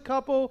money as a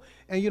couple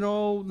and you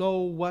don't know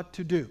what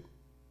to do.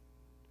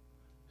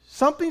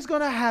 Something's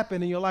going to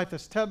happen in your life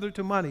that's tethered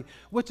to money,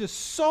 which is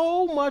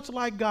so much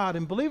like God.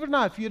 And believe it or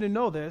not, if you didn't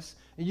know this,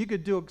 and you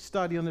could do a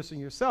study on this in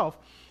yourself,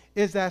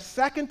 is that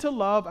second to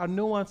love, our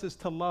nuance is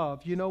to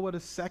love. You know what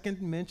is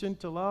second mentioned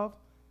to love?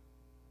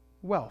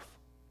 Wealth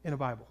in the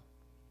Bible.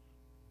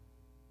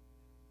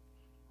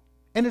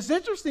 And it's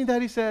interesting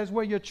that he says,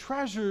 where your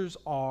treasures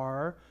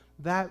are,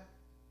 that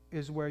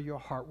is where your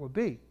heart will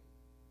be.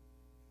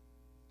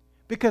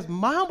 Because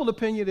my humble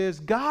opinion is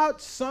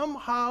God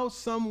somehow,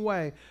 some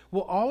way,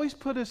 will always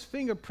put his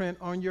fingerprint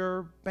on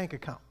your bank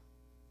account.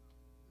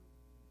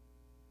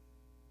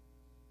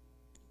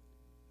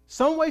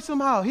 Some way,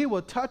 somehow, he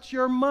will touch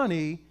your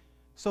money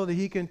so that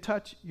he can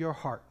touch your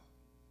heart.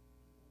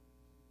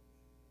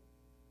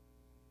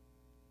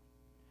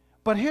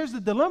 But here's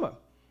the dilemma.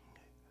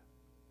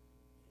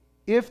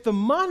 If the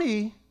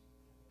money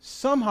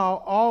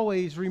somehow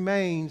always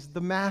remains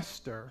the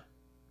master,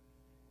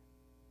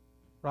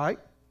 right,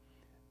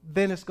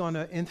 then it's going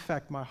to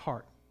infect my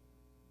heart.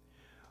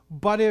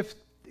 But if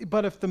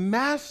the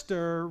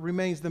master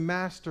remains the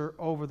master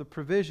over the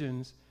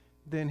provisions,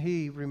 then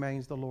he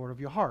remains the Lord of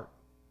your heart.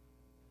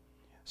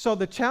 So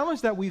the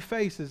challenge that we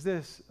face is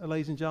this,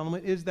 ladies and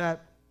gentlemen, is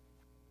that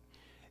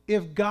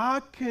if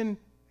God can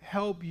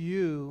help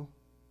you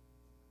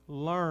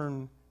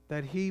learn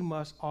that he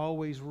must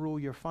always rule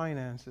your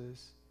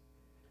finances,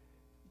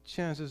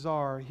 chances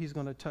are he's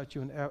going to touch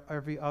you in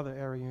every other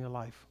area in your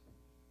life.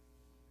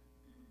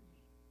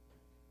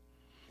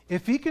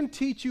 If he can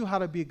teach you how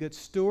to be a good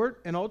steward,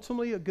 and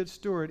ultimately a good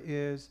steward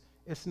is,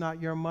 it's not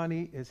your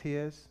money, it's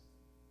his.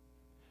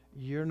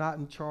 You're not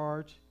in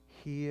charge,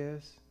 he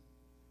is.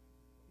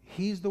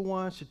 He's the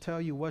one should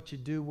tell you what you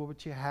do with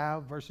what you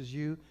have versus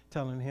you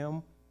telling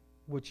him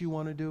what you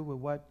want to do with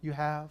what you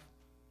have,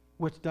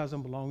 which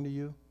doesn't belong to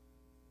you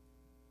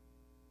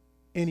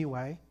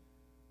anyway.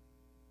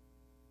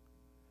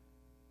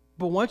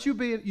 But once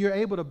you're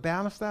able to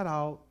balance that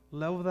out,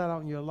 level that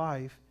out in your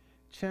life,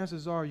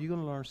 chances are you're going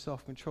to learn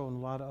self-control in a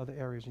lot of other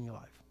areas in your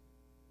life.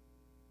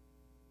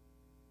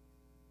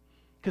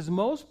 Because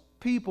most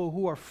people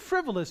who are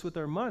frivolous with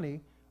their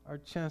money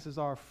chances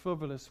are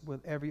frivolous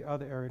with every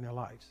other area in their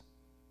lives.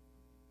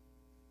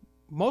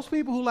 Most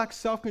people who lack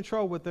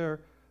self-control with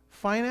their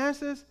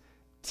finances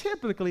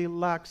typically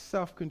lack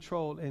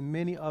self-control in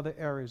many other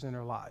areas in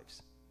their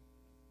lives.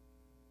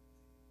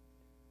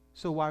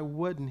 So why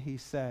wouldn't he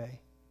say,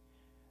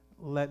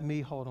 let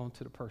me hold on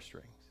to the purse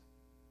strings?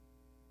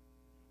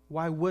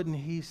 Why wouldn't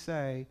he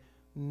say,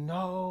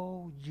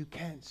 no, you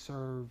can't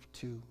serve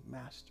two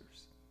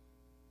masters?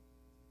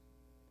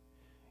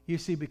 You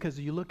see, because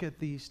you look at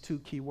these two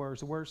key words,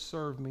 the word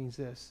serve means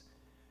this: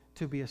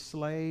 to be a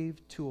slave,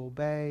 to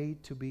obey,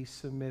 to be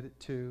submitted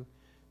to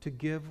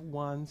give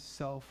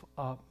oneself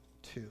up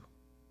to.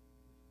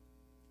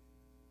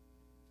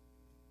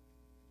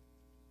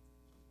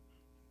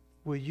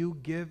 Will you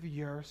give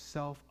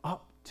yourself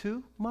up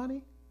to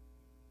money?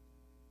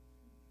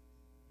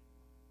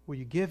 Will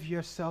you give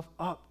yourself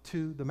up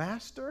to the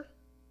master?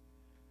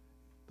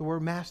 The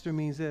word master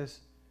means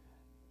this: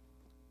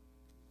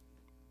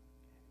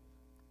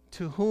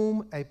 to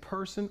whom a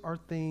person or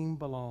thing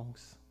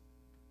belongs.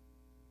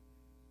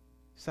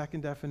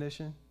 Second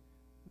definition,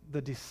 the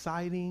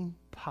deciding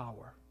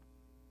power.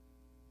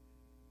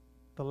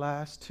 The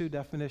last two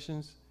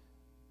definitions,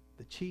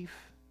 the chief,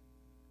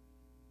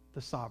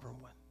 the sovereign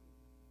one.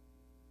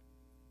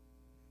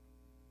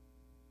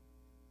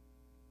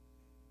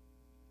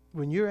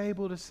 When you're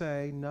able to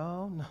say,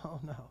 no,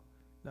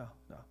 no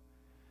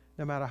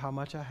matter how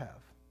much I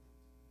have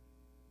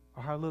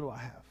or how little I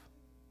have,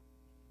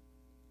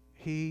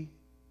 he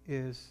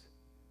is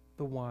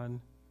the one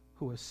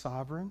who is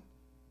sovereign.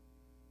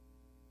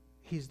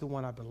 He's the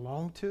one I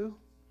belong to.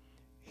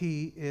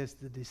 He is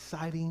the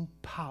deciding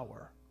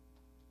power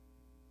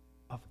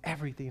of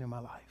everything in my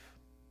life.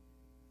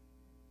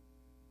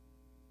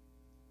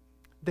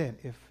 Then,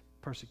 if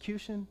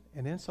persecution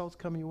and insults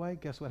come your way,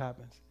 guess what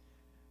happens?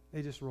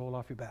 They just roll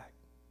off your back.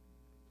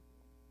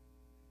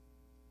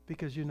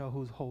 because you know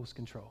who holds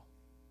control.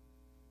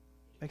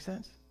 Make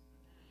sense?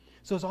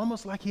 So it's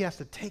almost like he has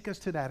to take us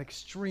to that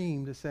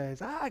extreme that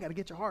says, I got to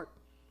get your heart.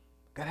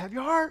 Got to have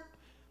your heart.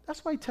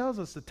 That's why he tells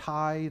us to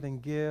tithe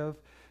and give.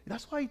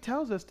 That's why he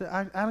tells us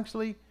to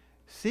actually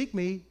seek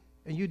me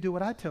and you do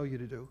what I tell you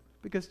to do.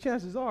 Because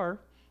chances are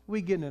we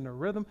get in a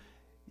rhythm.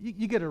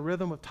 You get a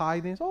rhythm of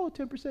tithing. Oh,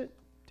 10%,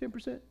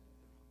 10%.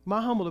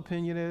 My humble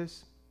opinion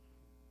is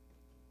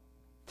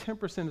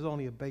 10% is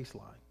only a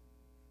baseline.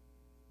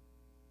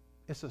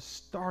 It's a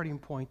starting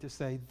point to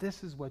say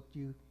this is what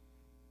you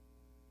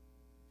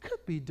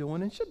could be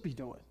doing and should be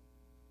doing.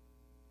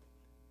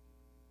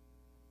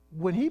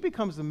 When he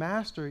becomes the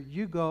master,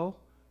 you go,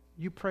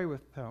 you pray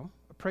with him,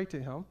 pray to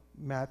him,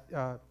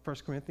 1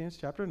 Corinthians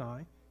chapter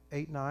 9,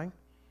 8, 9.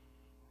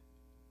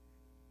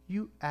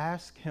 You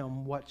ask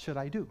him, what should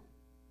I do?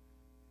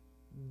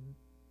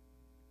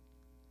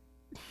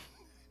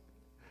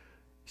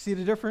 See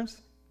the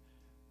difference?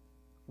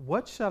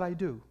 What should I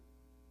do?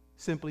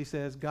 Simply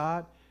says,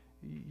 God,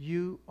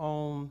 you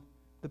own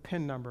the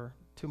PIN number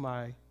to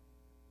my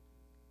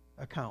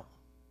account.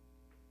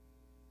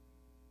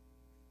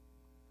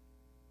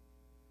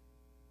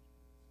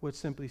 Which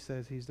simply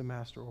says he's the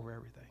master over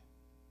everything.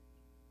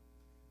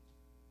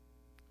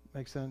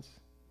 Make sense?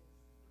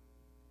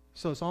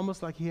 So it's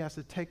almost like he has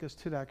to take us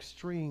to that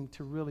extreme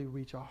to really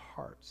reach our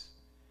hearts.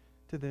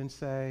 To then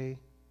say,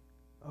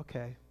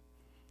 okay,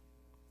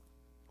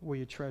 where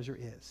your treasure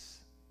is.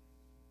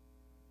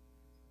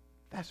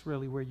 That's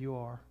really where you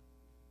are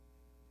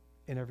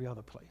in every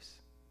other place.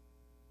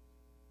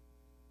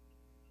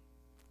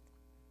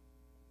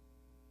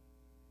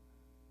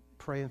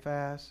 Pray and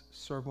fast,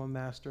 serve one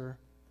master.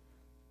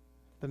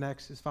 The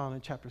next is found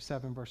in chapter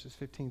 7, verses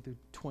 15 through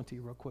 20,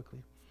 real quickly.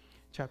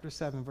 Chapter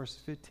 7, verses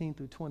 15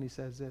 through 20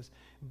 says this: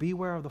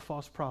 beware of the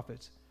false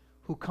prophets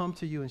who come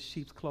to you in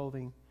sheep's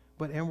clothing,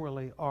 but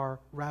inwardly are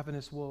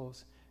ravenous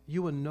wolves.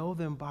 You will know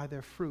them by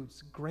their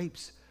fruits.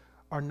 Grapes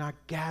are not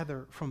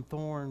gathered from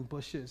thorn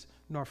bushes,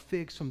 nor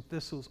figs from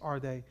thistles are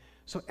they.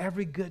 So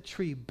every good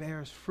tree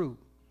bears fruit,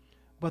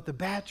 but the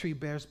bad tree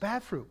bears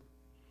bad fruit.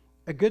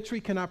 A good tree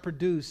cannot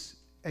produce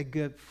a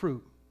good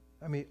fruit.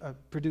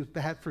 Produce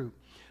bad fruit,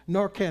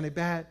 nor can a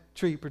bad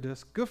tree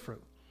produce good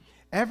fruit.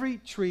 Every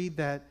tree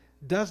that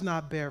does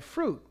not bear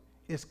fruit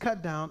is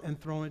cut down and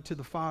thrown into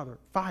the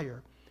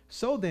fire.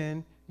 So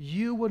then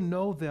you will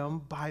know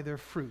them by their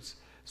fruits.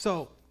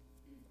 So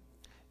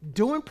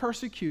during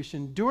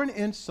persecution, during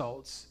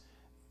insults,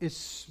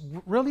 it's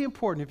really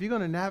important. If you're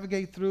going to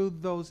navigate through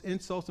those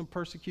insults and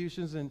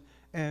persecutions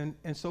and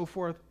so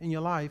forth in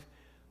your life,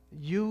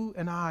 you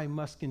and I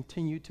must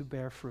continue to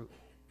bear fruit.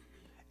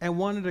 And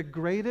one of the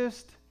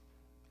greatest,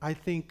 I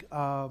think,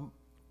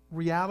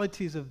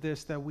 realities of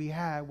this that we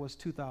had was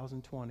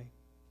 2020.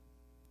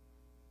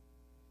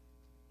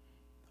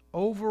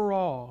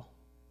 Overall,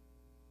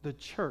 the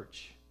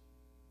church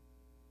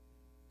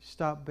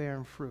stopped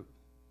bearing fruit.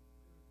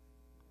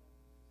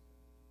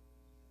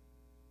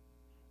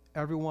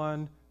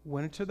 Everyone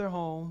went into their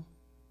home,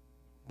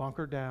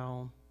 bunkered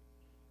down,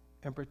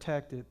 and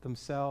protected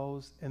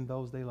themselves and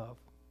those they love.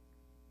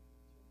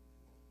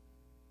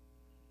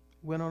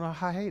 Went on a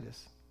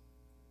hiatus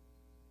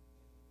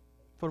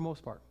for the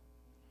most part.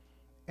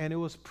 And it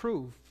was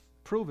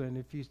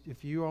proven,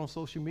 if you're on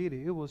social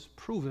media, it was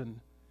proven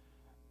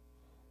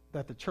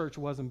that the church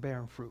wasn't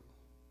bearing fruit.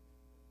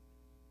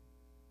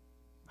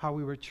 How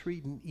we were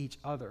treating each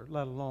other,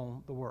 let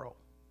alone the world.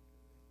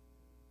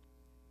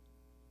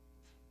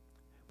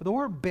 But the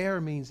word bear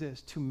means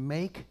this: to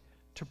make,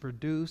 to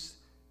produce,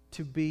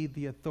 to be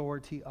the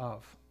authority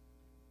of.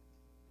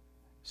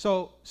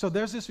 So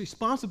there's this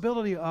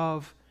responsibility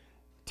of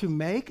to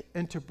make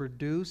and to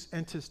produce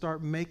and to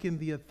start making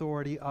the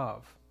authority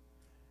of.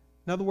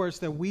 In other words,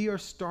 that we are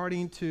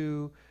starting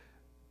to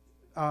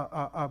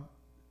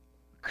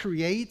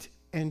create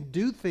and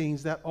do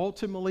things that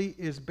ultimately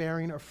is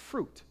bearing a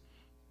fruit.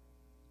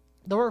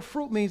 The word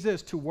fruit means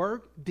this: to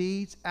work,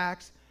 deeds,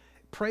 acts,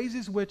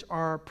 praises which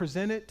are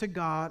presented to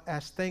God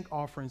as thank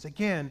offerings.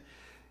 Again,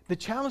 the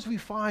challenge we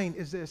find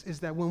is this,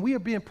 is that when we are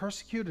being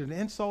persecuted and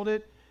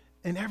insulted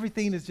and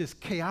everything is just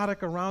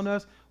chaotic around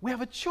us, we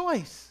have a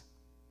choice.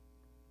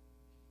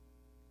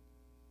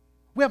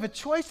 We have a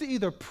choice to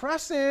either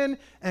press in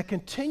and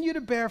continue to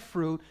bear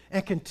fruit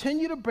and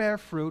continue to bear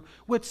fruit,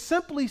 which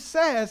simply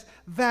says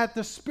that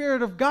the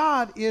Spirit of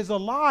God is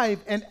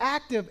alive and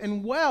active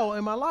and well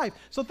in my life.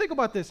 So think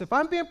about this. If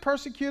I'm being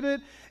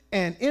persecuted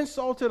and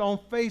insulted on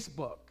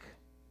Facebook,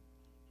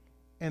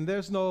 and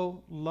there's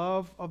no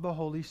love of the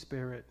Holy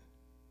Spirit,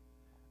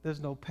 there's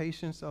no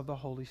patience of the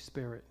Holy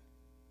Spirit,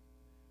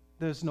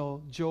 there's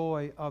no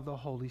joy of the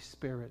Holy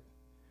Spirit,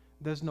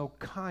 there's no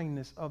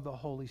kindness of the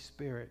Holy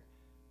Spirit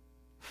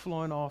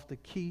flowing off the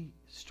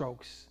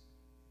keystrokes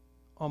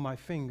on my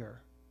finger,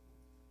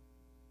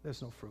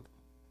 there's no fruit.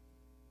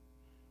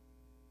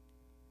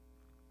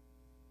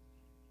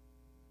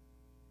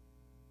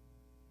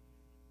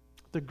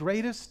 The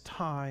greatest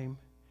time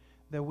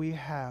that we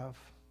have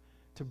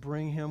to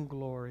bring him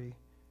glory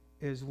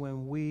is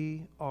when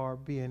we are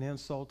being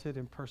insulted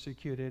and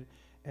persecuted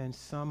and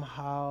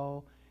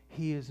somehow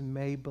he is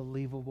made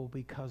believable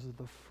because of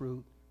the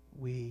fruit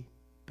we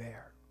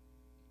bear.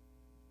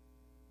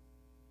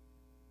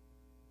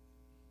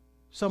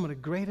 Some of the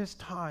greatest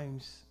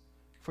times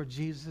for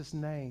Jesus'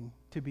 name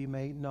to be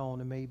made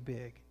known and made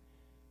big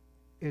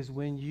is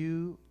when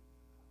you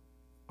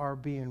are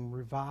being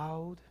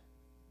reviled,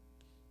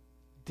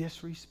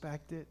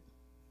 disrespected,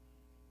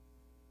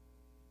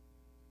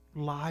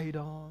 lied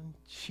on,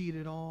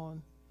 cheated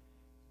on,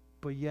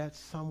 but yet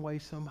some way,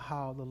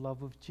 somehow, the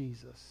love of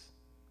Jesus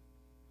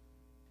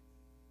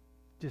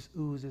just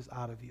oozes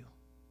out of you.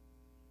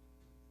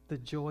 The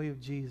joy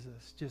of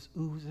Jesus just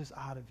oozes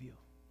out of you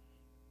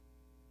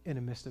in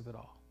the midst of it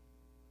all.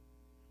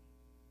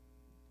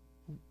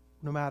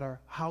 No matter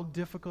how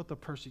difficult the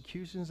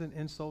persecutions and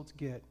insults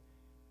get,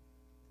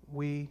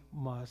 we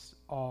must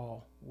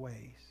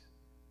always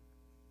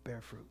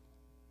bear fruit.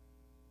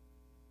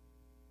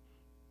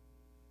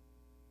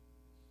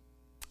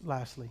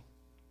 Lastly,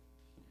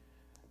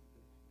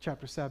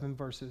 chapter 7,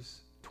 verses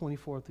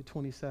 24 through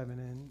 27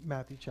 in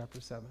Matthew chapter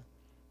 7.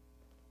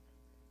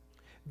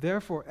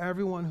 Therefore,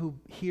 everyone who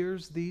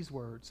hears these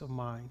words of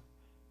mine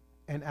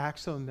and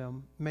acts on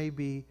them may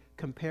be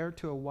compared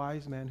to a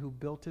wise man who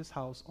built his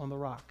house on the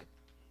rock.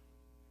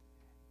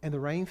 And the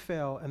rain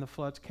fell, and the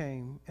floods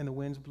came, and the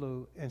winds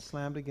blew and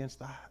slammed against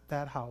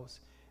that house,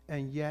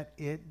 and yet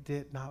it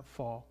did not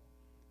fall,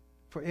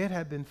 for it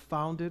had been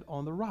founded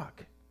on the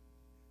rock.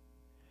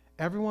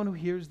 Everyone who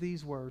hears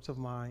these words of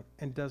mine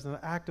and does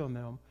not act on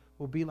them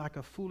will be like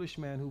a foolish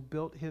man who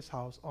built his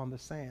house on the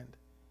sand.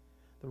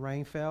 The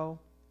rain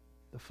fell,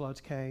 the floods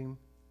came,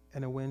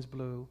 and the winds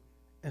blew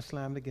and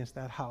slammed against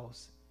that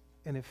house,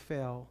 and it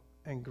fell,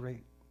 and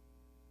great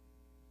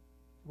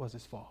was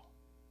its fall.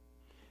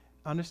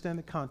 Understand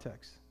the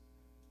context.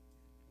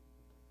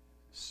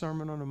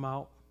 Sermon on the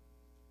Mount,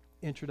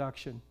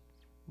 introduction.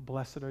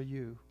 Blessed are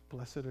you,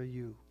 blessed are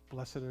you,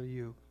 blessed are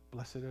you,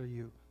 blessed are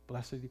you,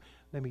 blessed are you.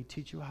 Let me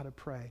teach you how to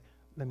pray.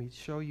 Let me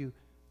show you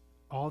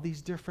all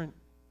these different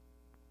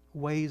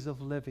ways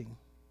of living.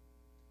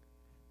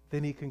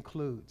 Then he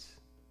concludes,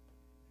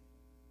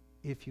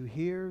 if you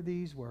hear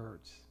these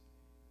words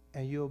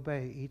and you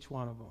obey each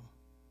one of them,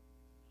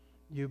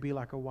 you'll be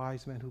like a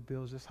wise man who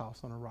builds his house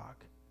on a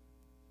rock.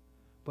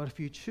 But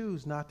if you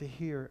choose not to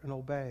hear and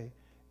obey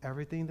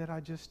everything that I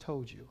just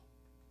told you,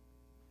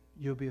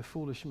 you'll be a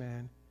foolish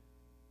man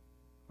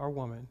or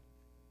woman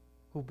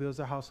who builds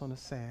a house on the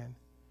sand,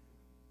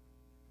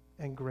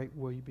 and great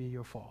will be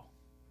your fall.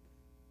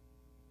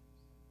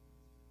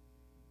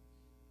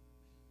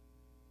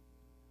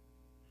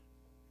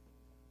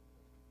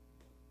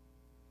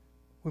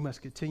 We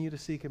must continue to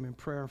seek him in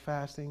prayer and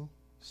fasting,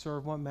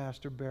 serve one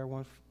master,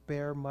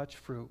 bear much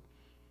fruit.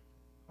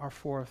 Our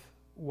fourth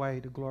way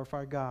to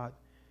glorify God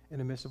in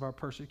the midst of our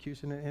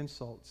persecution and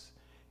insults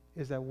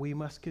is that we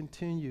must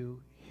continue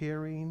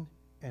hearing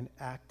and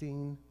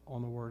acting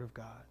on the Word of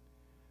God.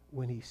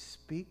 When he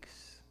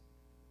speaks,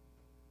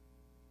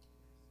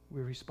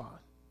 we respond.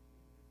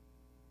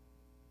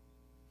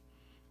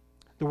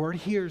 The word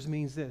hears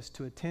means this: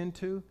 to attend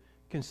to,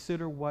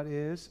 consider what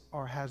is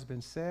or has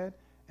been said,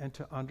 and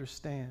to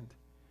understand.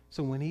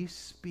 So when he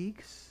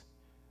speaks,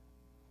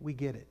 we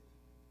get it.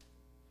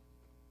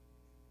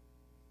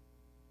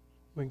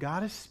 When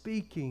God is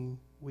speaking,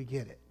 we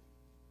get it.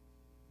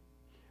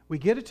 We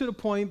get it to the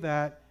point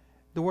that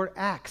the word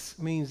acts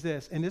means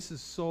this, and this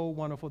is so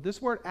wonderful.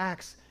 This word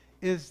acts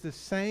is the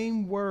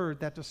same word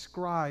that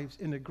describes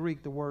in the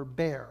Greek the word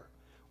bear,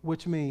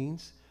 which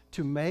means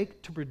to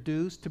make, to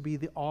produce, to be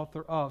the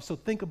author of. So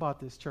think about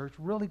this, church,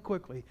 really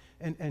quickly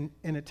and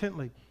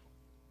intently.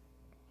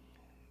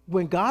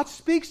 When God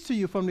speaks to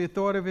you from the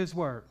authority of his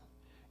word,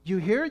 you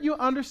hear it, you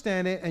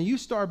understand it, and you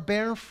start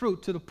bearing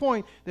fruit to the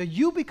point that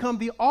you become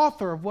the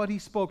author of what he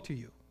spoke to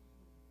you.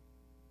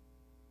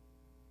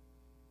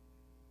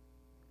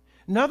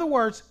 In other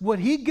words, what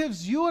he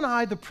gives you and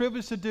I the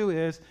privilege to do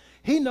is,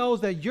 he knows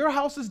that your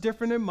house is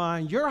different than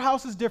mine, your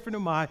house is different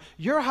than mine,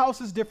 your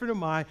house is different than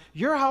mine,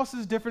 your house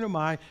is different than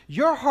mine,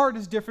 your heart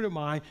is different than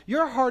mine,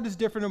 your heart is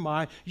different than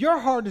mine, your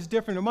heart is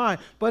different than mine.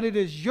 But it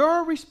is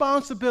your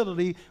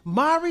responsibility,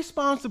 my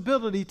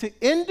responsibility, to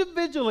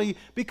individually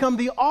become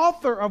the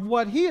author of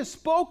what he has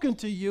spoken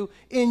to you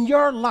in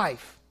your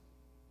life.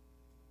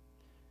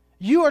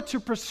 You are to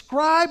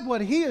prescribe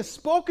what he has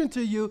spoken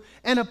to you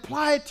and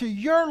apply it to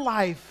your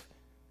life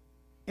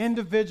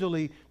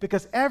individually,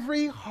 because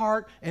every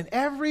heart and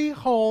every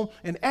home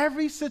and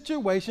every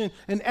situation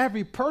and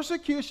every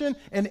persecution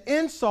and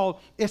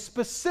insult is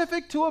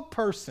specific to a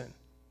person.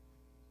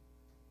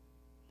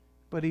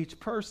 But each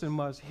person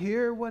must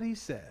hear what he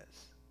says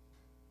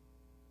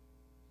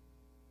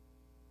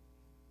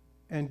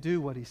and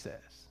do what he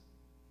says.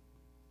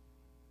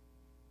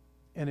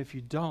 And if you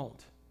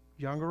don't,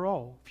 young or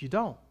old, if you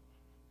don't,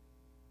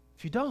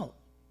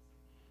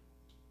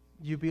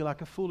 you be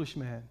like a foolish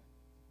man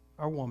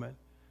or woman,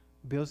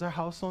 builds their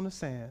house on the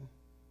sand,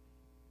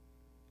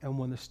 and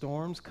when the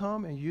storms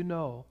come, and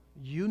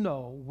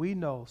we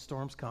know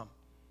storms come.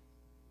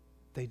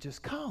 They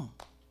just come.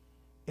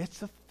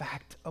 It's a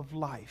fact of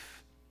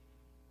life.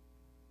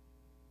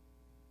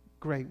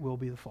 great will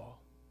be the fall.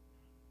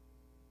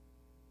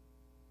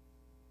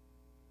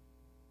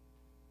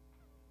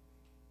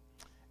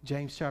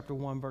 James chapter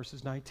 1,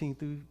 verses 19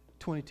 through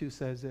 22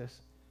 says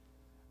this,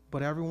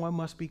 but everyone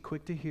must be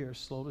quick to hear,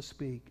 slow to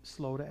speak,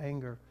 slow to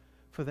anger,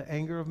 for the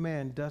anger of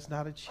man does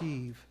not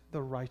achieve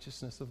the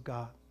righteousness of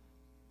God.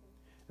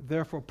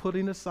 Therefore,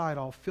 putting aside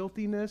all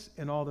filthiness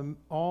and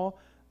all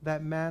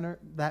that manner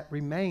that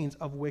remains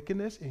of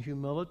wickedness and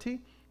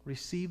humility,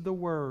 receive the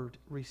word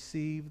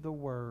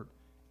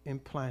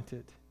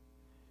implanted,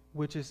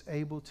 which is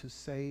able to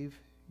save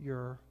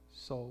your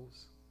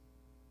souls.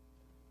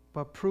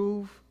 But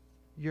prove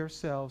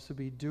yourselves to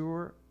be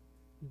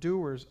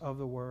doers of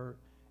the word,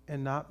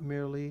 and not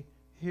merely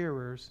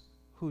hearers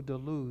who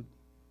delude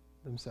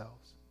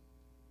themselves.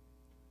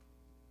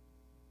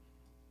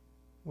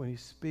 When he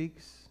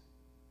speaks,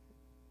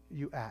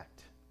 you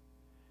act.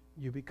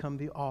 You become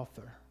the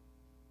author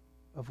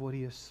of what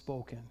he has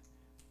spoken.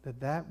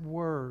 That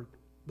word,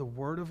 the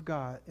word of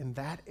God, in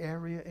that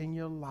area in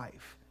your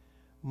life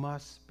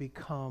must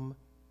become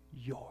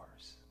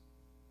yours.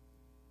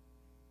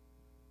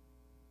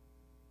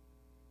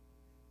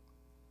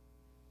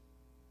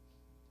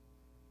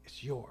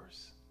 It's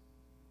yours.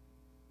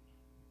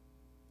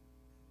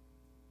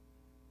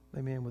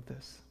 Let me end with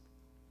this.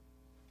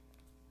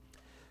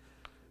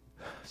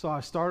 So I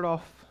start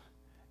off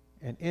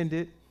and end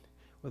it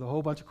with a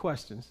whole bunch of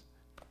questions.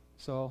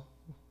 So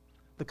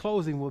the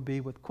closing will be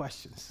with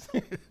questions.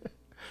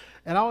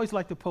 And I always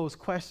like to pose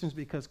questions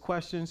because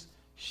questions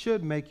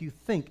should make you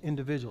think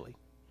individually.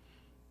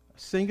 A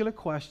singular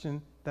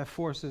question that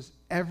forces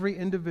every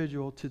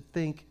individual to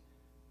think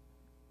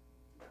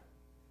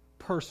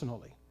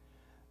personally.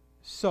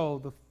 So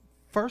the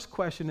first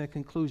question and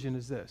conclusion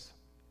is this.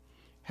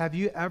 Have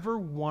you ever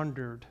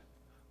wondered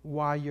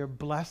why your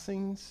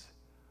blessings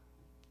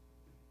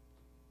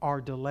are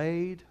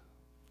delayed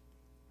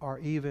or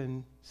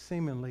even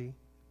seemingly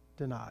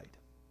denied?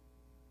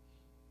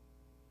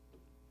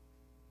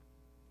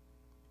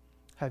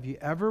 Have you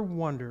ever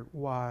wondered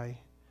why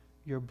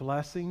your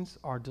blessings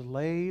are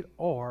delayed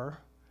or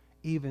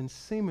even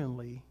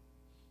seemingly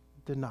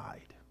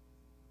denied?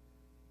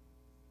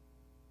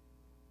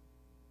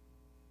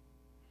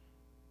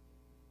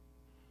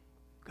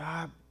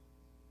 God,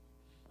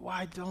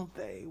 why don't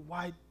they?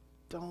 Why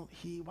don't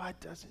he? Why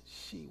doesn't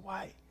she?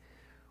 Why?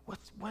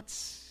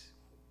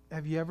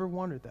 Have you ever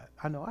wondered that?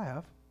 I know I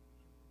have.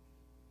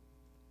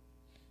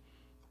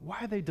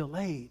 Why are they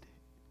delayed?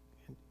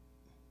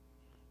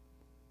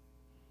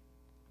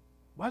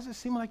 Why does it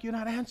seem like you're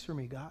not answering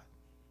me, God?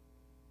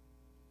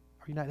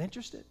 Are you not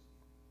interested?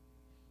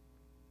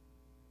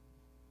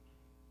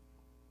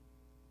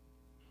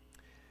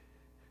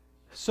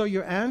 So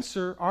your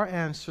answer, our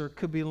answer,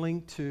 could be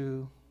linked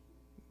to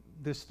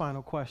this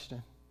final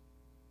question.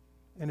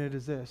 And it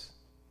is this.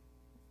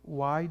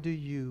 Why do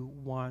you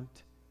want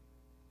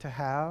to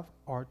have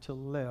or to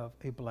live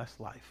a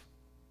blessed life?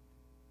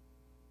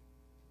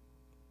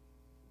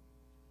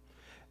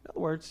 In other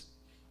words,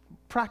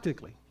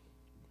 practically,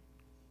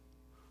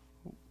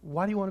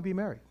 why do you want to be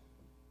married?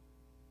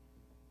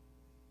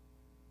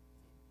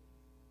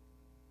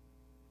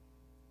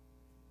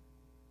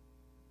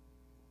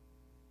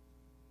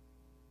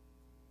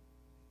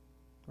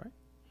 Right?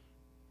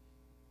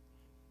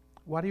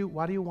 Why do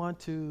you want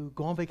to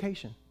go on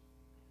vacation?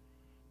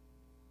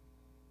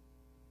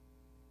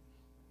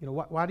 You know,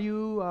 why do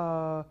you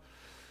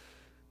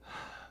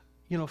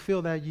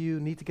feel that you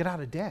need to get out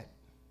of debt?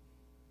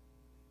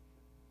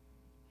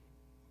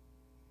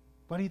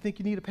 Why do you think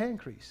you need a pay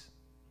increase?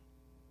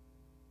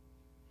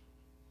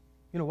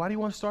 You know, why do you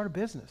want to start a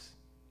business?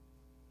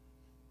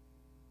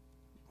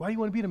 Why do you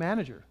want to be the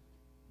manager?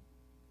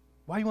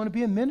 Why do you want to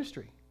be in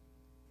ministry?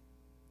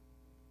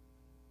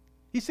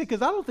 You see,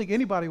 because I don't think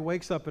anybody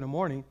wakes up in the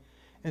morning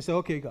and say,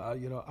 okay,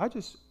 God,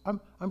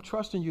 I'm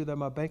trusting you that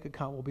my bank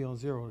account will be on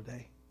zero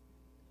today.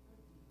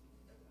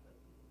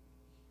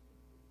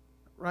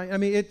 Right? I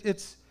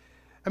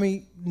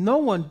mean, no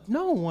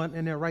one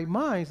in their right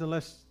minds,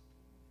 unless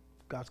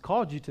God's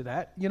called you to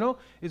that,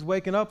 is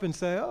waking up and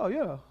say, oh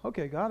yeah,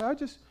 okay, God,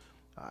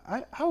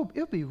 I hope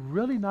it'll be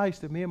really nice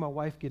that me and my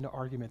wife get in an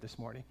argument this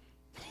morning.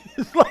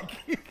 It's like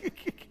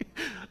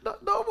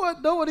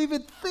no one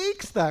even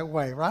thinks that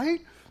way,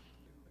 right?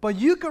 But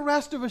you can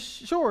rest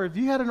assured, if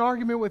you had an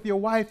argument with your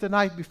wife the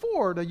night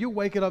before, that you're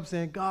waking up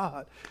saying,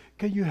 God,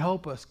 can you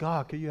help us?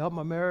 God, can you help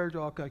my marriage?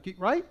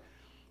 Right?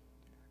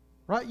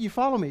 Right? You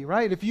follow me,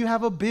 right? If you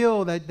have a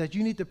bill that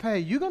you need to pay,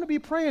 you're going to be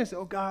praying and say,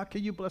 oh, God,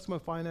 can you bless my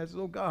finances?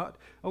 Oh, God,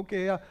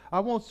 okay, I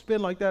won't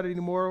spend like that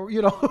anymore.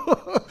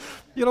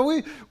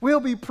 We'll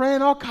be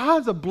praying all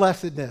kinds of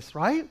blessedness,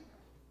 right?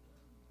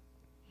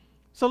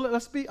 So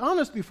let's be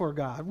honest before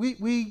God.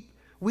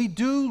 We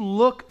do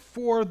look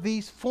for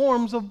these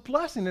forms of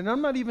blessing, and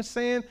I'm not even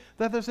saying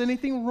that there's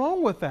anything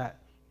wrong with that.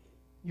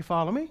 You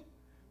follow me?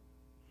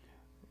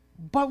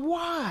 But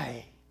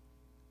why?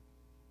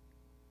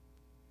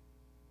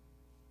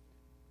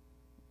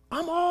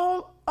 I'm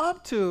all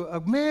up to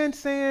a man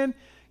saying,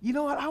 you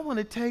know what, I want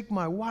to take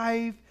my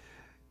wife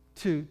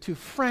to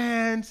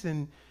France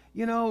and,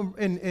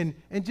 and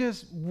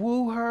just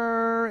woo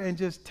her and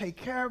just take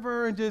care of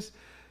her and just,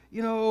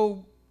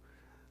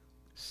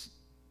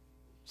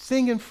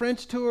 sing in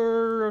French to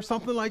her or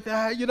something like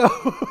that,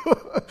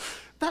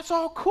 That's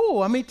all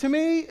cool. I mean, to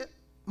me,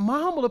 my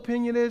humble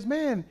opinion is,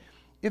 man,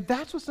 if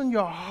that's what's in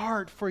your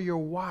heart for your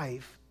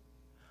wife,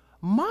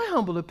 my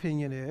humble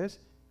opinion is,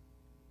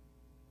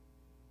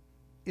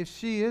 if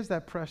she is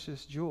that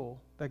precious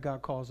jewel that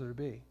God calls her to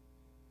be,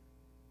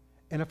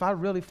 and if I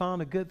really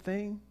found a good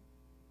thing,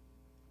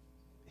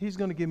 He's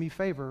going to give me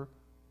favor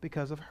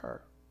because of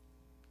her.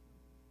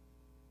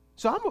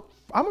 So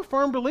I'm a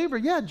firm believer.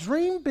 Yeah,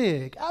 dream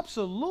big.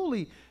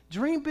 Absolutely.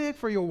 Dream big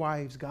for your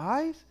wives,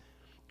 guys.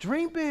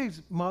 Dream big,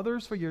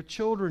 mothers, for your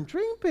children.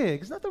 Dream big.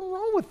 There's nothing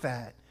wrong with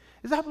that.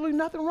 There's absolutely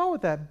nothing wrong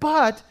with that.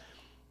 But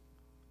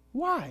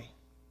why?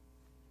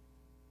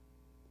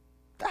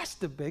 That's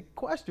the big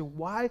question.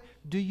 Why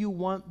do you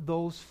want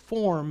those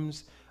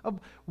forms of,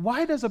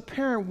 why does a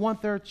parent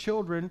want their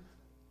children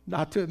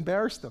not to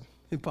embarrass them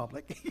in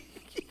public?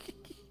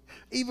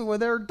 Even when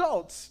they're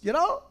adults, It's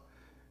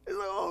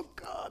like, oh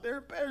God, they're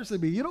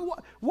embarrassing me. You know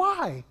what?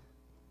 Why?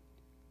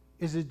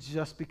 Is it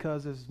just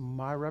because it's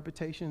my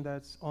reputation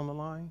that's on the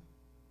line?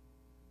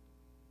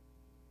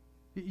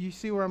 You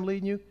see where I'm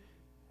leading you?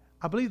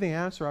 I believe the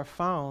answer I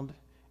found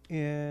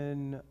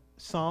in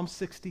Psalm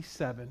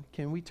 67.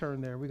 Can we turn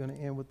there? We're going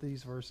to end with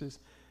these verses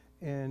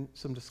and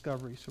some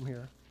discoveries from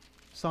here.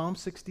 Psalm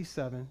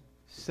 67,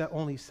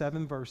 only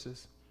 7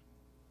 verses.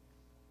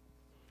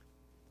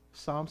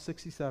 Psalm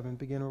 67,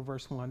 beginning with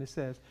verse 1. It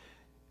says,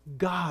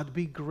 God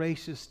be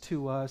gracious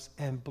to us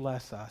and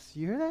bless us.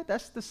 You hear that?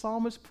 That's the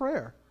psalmist's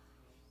prayer.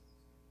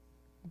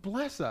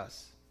 Bless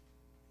us.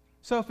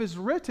 So if it's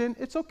written,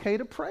 it's okay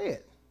to pray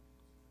it.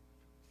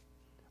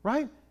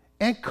 Right?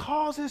 And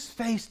cause His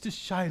face to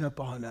shine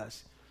upon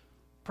us.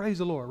 Praise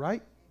the Lord,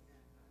 right?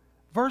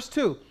 Verse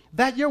 2,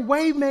 that your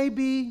way may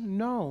be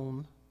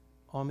known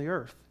on the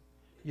earth,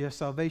 your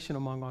salvation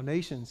among all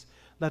nations.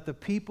 Let the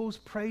peoples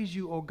praise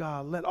you, O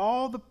God. Let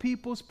all the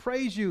peoples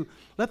praise you.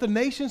 Let the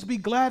nations be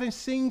glad and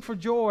sing for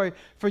joy.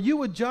 For you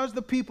would judge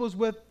the peoples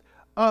with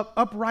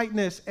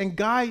uprightness and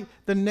guide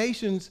the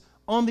nations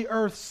on the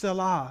earth,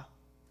 Selah.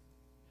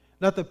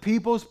 Let the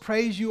peoples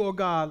praise you, O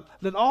God.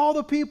 Let all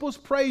the peoples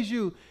praise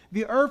you.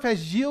 The earth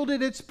has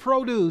yielded its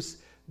produce.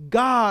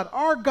 God,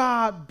 our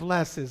God,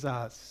 blesses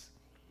us.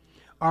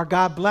 Our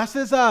God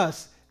blesses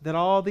us that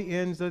all the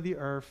ends of the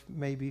earth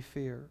may be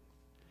feared.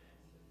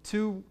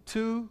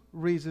 Two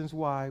reasons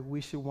why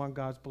we should want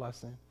God's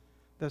blessing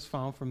that's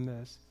found from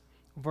this.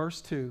 Verse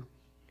 2,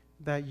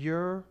 that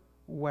your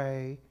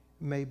way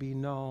may be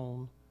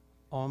known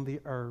on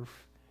the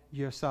earth,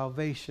 your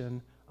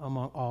salvation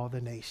among all the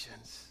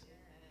nations.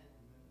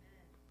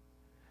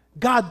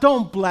 God,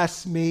 don't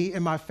bless me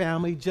and my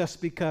family just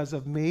because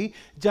of me,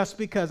 just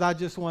because I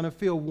just want to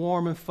feel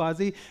warm and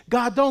fuzzy.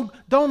 God, don't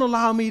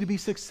allow me to be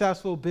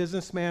successful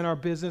businessman or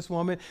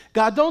businesswoman.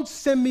 God, don't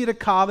send me to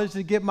college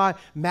to get my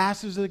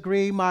master's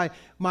degree, my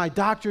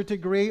doctorate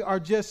degree, or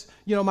just,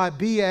 my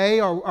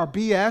BA or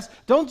BS.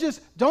 Don't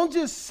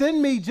just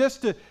send me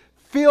just to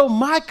fill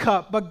my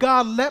cup, but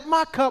God, let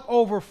my cup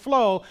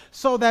overflow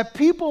so that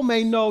people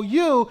may know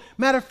you.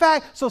 Matter of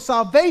fact, so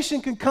salvation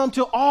can come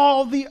to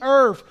all the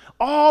earth,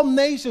 all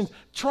nations,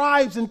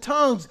 tribes, and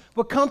tongues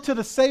will come to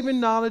the saving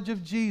knowledge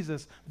of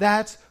Jesus.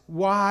 That's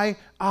why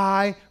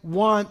I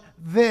want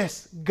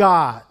this,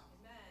 God.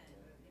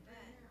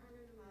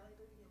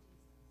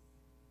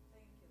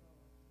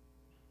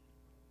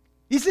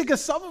 You see,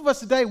 because some of us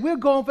today, we'll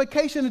go on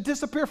vacation and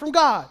disappear from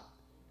God.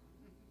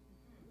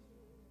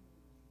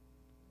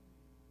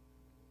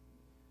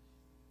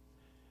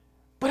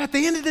 But at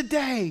the end of the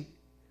day,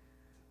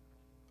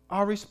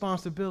 our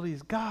responsibility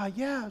is, God,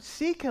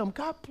 seek Him.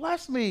 God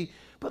bless me.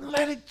 But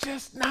let it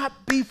just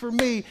not be for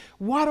me.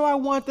 Why do I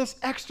want this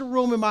extra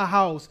room in my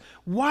house?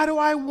 Why do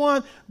I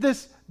want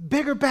this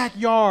bigger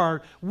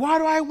backyard? Why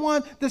do I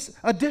want this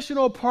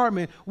additional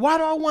apartment? Why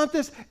do I want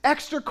this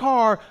extra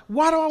car?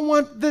 Why do I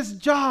want this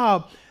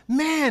job?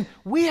 Man,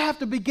 we have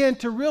to begin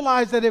to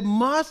realize that it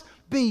must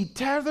be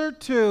tethered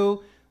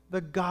to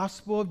the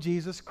gospel of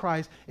Jesus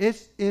Christ.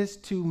 It is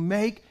to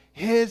make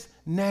His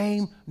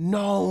name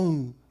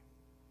known.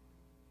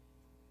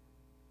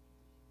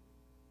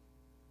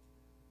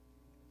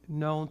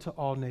 Known to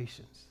all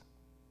nations.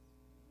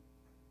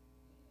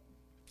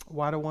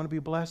 Why do I want to be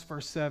blessed?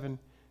 Verse 7,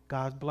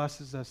 God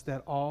blesses us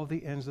that all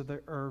the ends of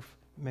the earth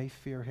may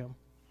fear Him.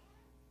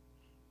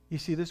 You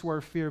see, this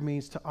word fear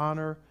means to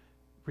honor,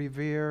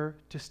 revere,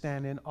 to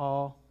stand in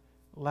awe.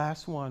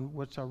 Last one,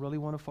 which I really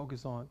want to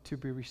focus on, to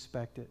be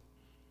respected.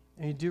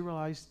 And you do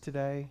realize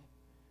today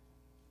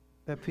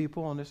that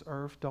people on this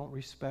earth don't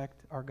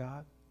respect our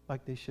God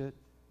like they should?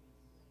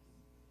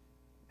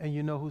 And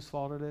you know whose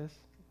fault it is?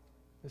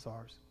 It's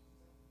ours.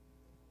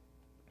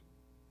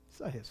 It's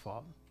not His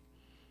fault.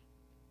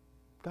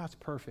 God's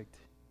perfect.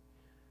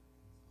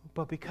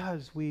 But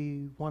because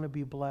we want to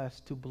be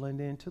blessed to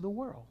blend into the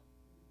world,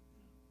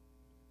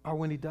 or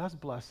when He does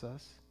bless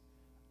us,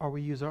 or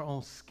we use our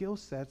own skill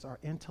sets, our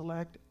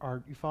intellect,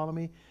 you follow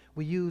me?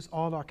 We use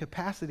all our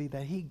capacity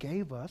that he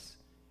gave us.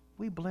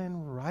 We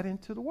blend right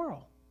into the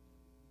world.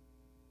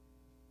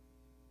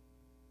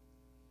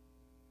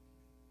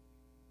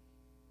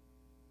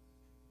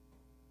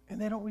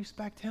 And they don't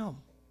respect him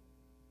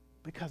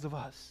because of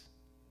us.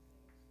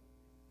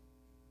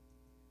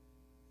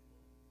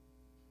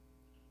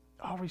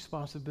 Our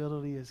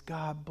responsibility is,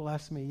 God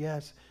bless me.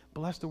 Yes,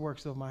 bless the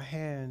works of my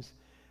hands.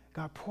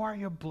 God, pour out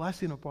your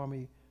blessing upon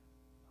me,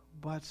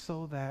 but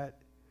so that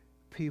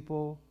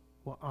people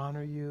will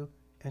honor you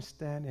and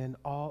stand in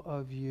awe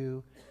of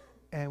you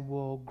and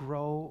will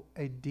grow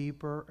a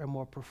deeper and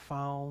more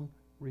profound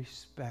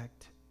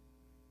respect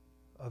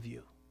of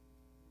you.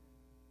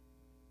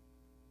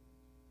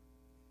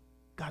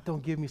 God,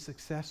 don't give me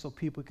success so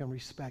people can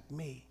respect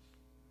me.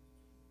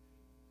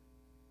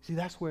 See,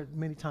 that's where it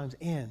many times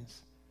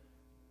ends.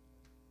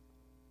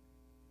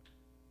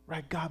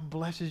 Right? God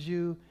blesses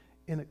you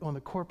on the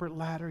corporate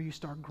ladder. You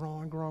start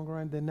growing.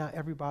 Then now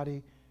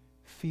everybody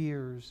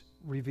fears,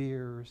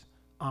 reveres,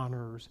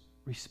 honors,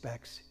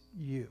 respects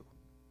you.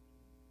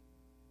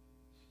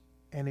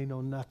 And they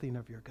know nothing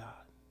of your God.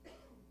 It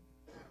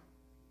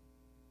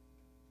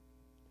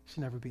should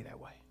never be that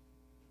way.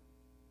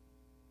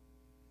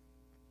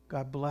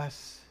 God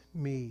bless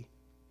me.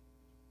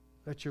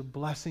 Let your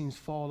blessings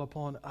fall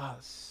upon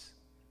us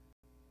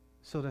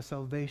so that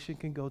salvation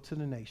can go to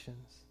the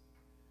nations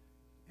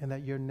and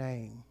that your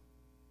name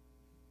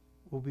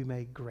will be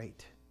made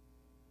great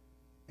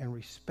and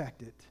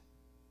respected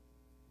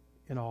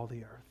in all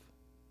the earth.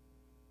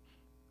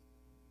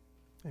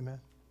 Amen.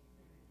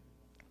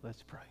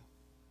 Let's pray.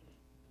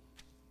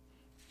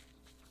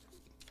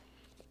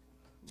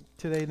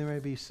 Today there may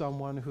be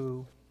someone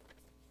who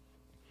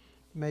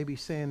may be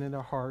saying in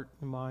their heart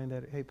and mind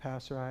that, hey,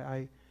 Pastor,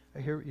 I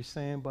hear what you're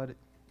saying, but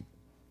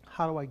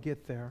how do I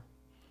get there?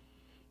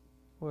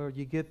 Well,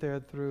 you get there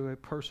through a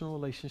personal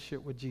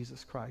relationship with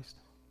Jesus Christ.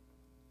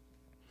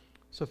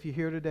 So if you're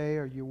here today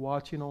or you're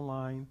watching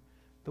online,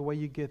 the way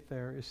you get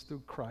there is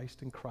through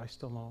Christ and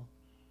Christ alone.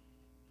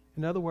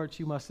 In other words,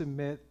 you must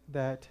admit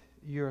that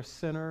you're a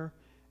sinner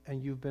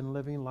and you've been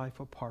living life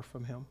apart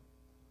from him.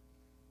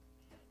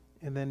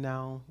 And then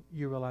now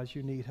you realize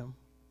you need him.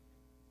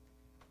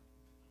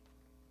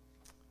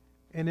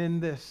 And in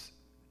this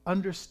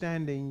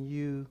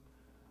understanding,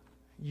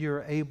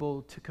 you're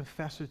able to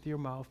confess with your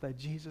mouth that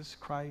Jesus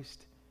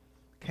Christ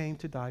came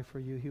to die for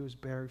you. He was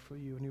buried for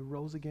you, and he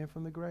rose again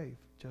from the grave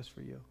just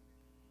for you.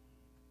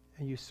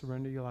 And you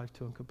surrender your life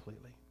to him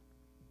completely.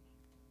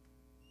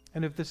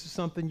 And if this is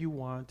something you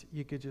want,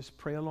 you could just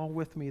pray along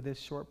with me this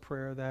short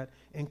prayer that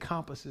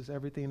encompasses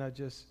everything I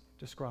just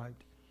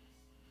described.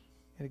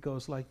 And it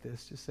goes like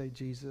this. Just say,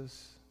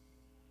 Jesus,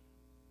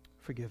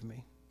 forgive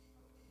me.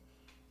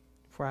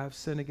 For I have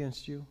sinned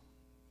against you.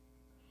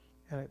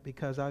 And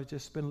because I've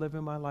just been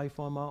living my life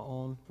on my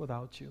own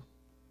without you.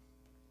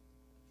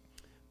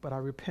 But I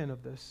repent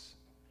of this,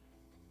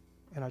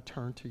 and I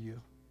turn to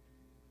you.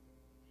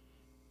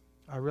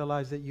 I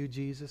realize that you,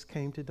 Jesus,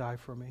 came to die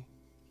for me.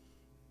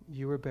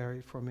 You were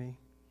buried for me,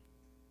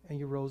 and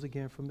you rose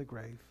again from the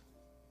grave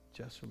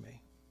just for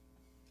me.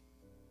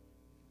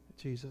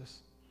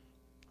 Jesus,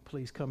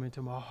 please come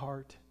into my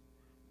heart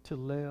to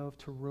live,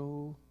 to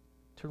rule,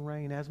 to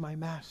reign as my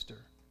master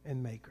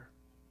and maker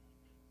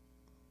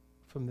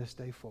from this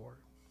day forward.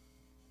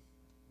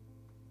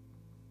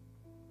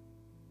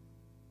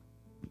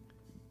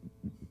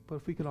 But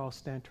if we could all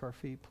stand to our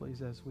feet,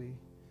 please, as we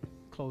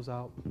close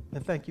out.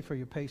 And thank you for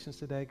your patience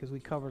today, because we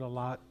covered a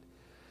lot.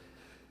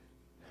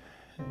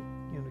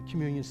 And,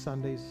 Communion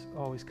Sundays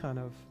always kind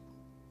of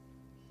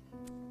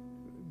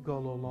go a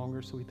little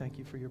longer, so we thank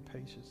you for your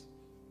patience.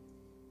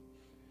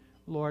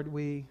 Lord,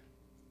 we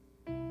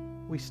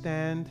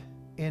stand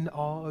in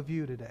awe of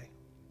you today,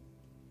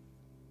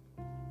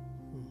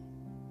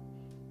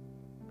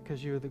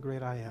 because you're the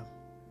great I am.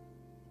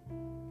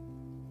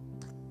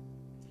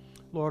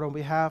 Lord, on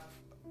behalf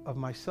of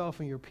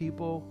myself and your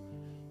people,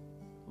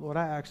 Lord,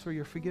 I ask for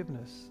your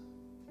forgiveness.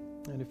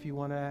 And if you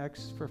want to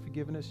ask for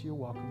forgiveness, you're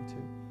welcome to.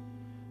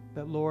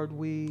 That, Lord,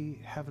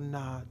 we have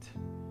not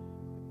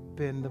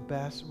been the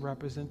best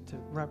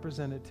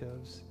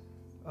representatives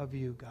of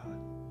you, God.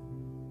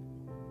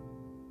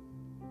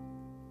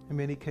 In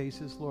many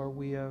cases, Lord,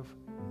 we have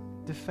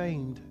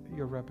defamed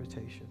your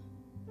reputation.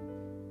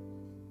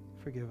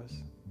 Forgive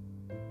us.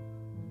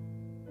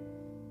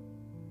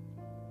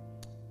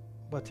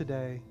 But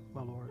today,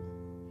 my Lord,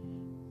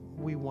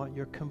 we want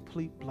your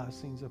complete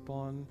blessings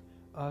upon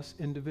us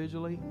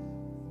individually,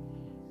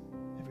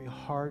 every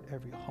heart,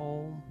 every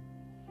home.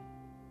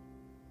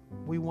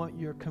 We want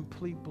your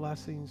complete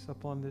blessings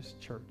upon this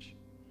church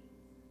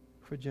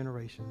for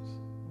generations.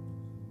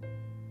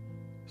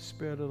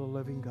 Spirit of the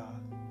living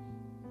God,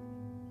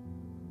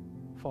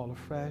 fall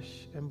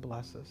afresh and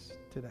bless us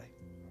today.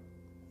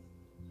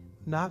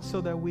 Not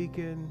so that we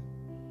can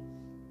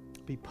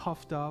be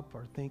puffed up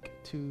or think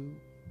too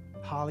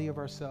highly of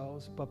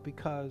ourselves, but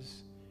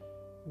because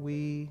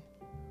we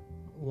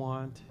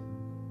want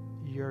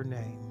your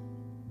name,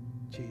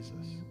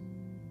 Jesus,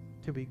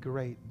 to be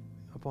great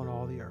upon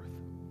all the earth.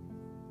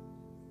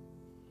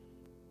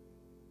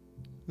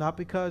 Not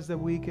because that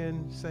we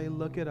can say,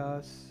 look at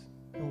us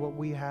and what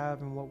we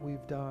have and what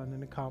we've done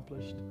and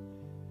accomplished.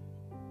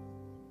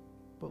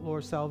 But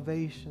Lord,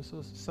 salvation,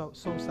 so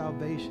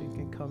salvation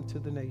can come to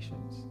the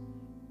nations.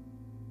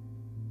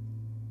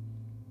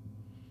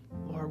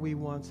 Lord, we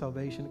want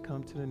salvation to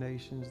come to the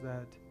nations,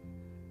 that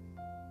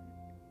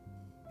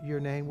your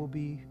name will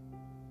be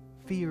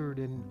feared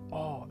and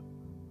awed,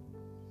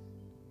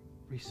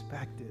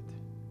 respected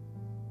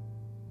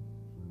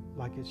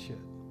like it should.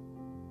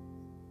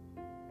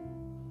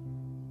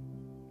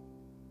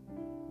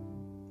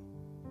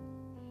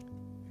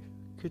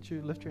 Could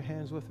you lift your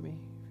hands with me,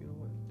 if you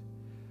would?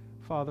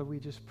 Father, we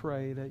just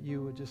pray that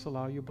you would just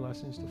allow your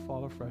blessings to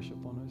fall afresh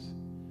upon us,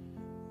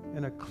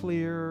 and a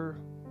clear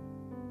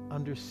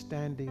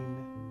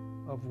understanding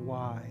of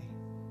why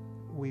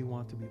we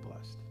want to be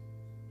blessed.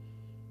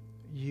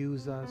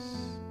 Use us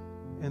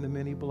and the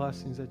many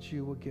blessings that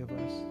you will give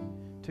us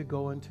to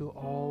go into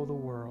all the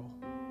world,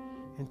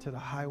 into the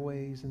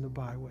highways and the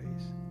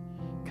byways,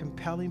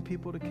 compelling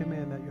people to come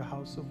in, that your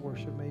house of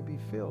worship may be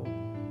filled,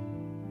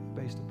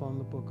 based upon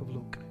the book of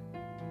Luke.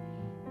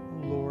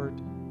 Lord,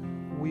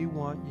 we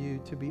want you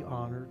to be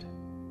honored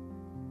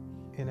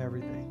in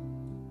everything.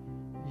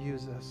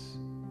 Use us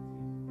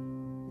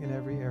in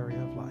every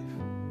area of life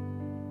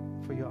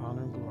for your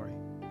honor and glory.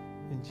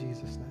 In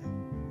Jesus'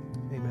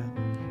 name, amen.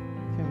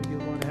 Can we give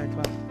the Lord a hand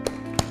clap?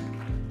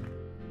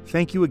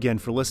 Thank you again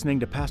for listening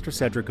to Pastor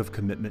Cedric of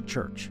Commitment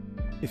Church.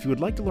 If you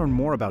would like to learn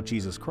more about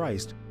Jesus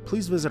Christ,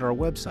 please visit our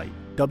website,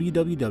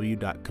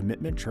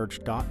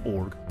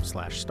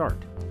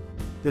 www.commitmentchurch.org/start.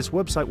 This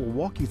website will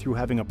walk you through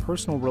having a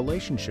personal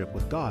relationship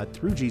with God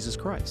through Jesus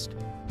Christ.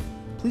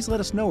 Please let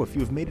us know if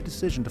you have made a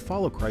decision to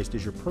follow Christ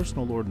as your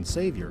personal Lord and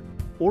Savior,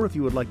 or if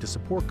you would like to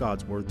support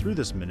God's Word through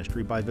this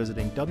ministry by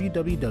visiting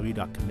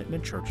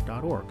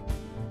www.commitmentchurch.org.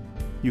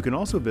 You can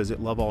also visit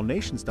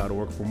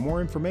loveallnations.org for more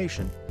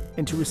information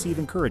and to receive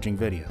encouraging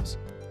videos.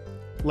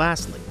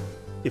 Lastly,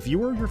 if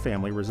you or your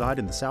family reside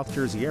in the South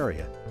Jersey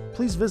area,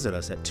 please visit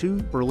us at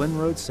 2 Berlin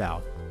Road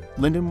South,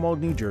 Lindenwold,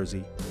 New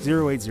Jersey,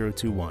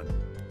 08021.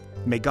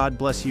 May God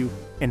bless you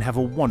and have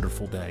a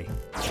wonderful day.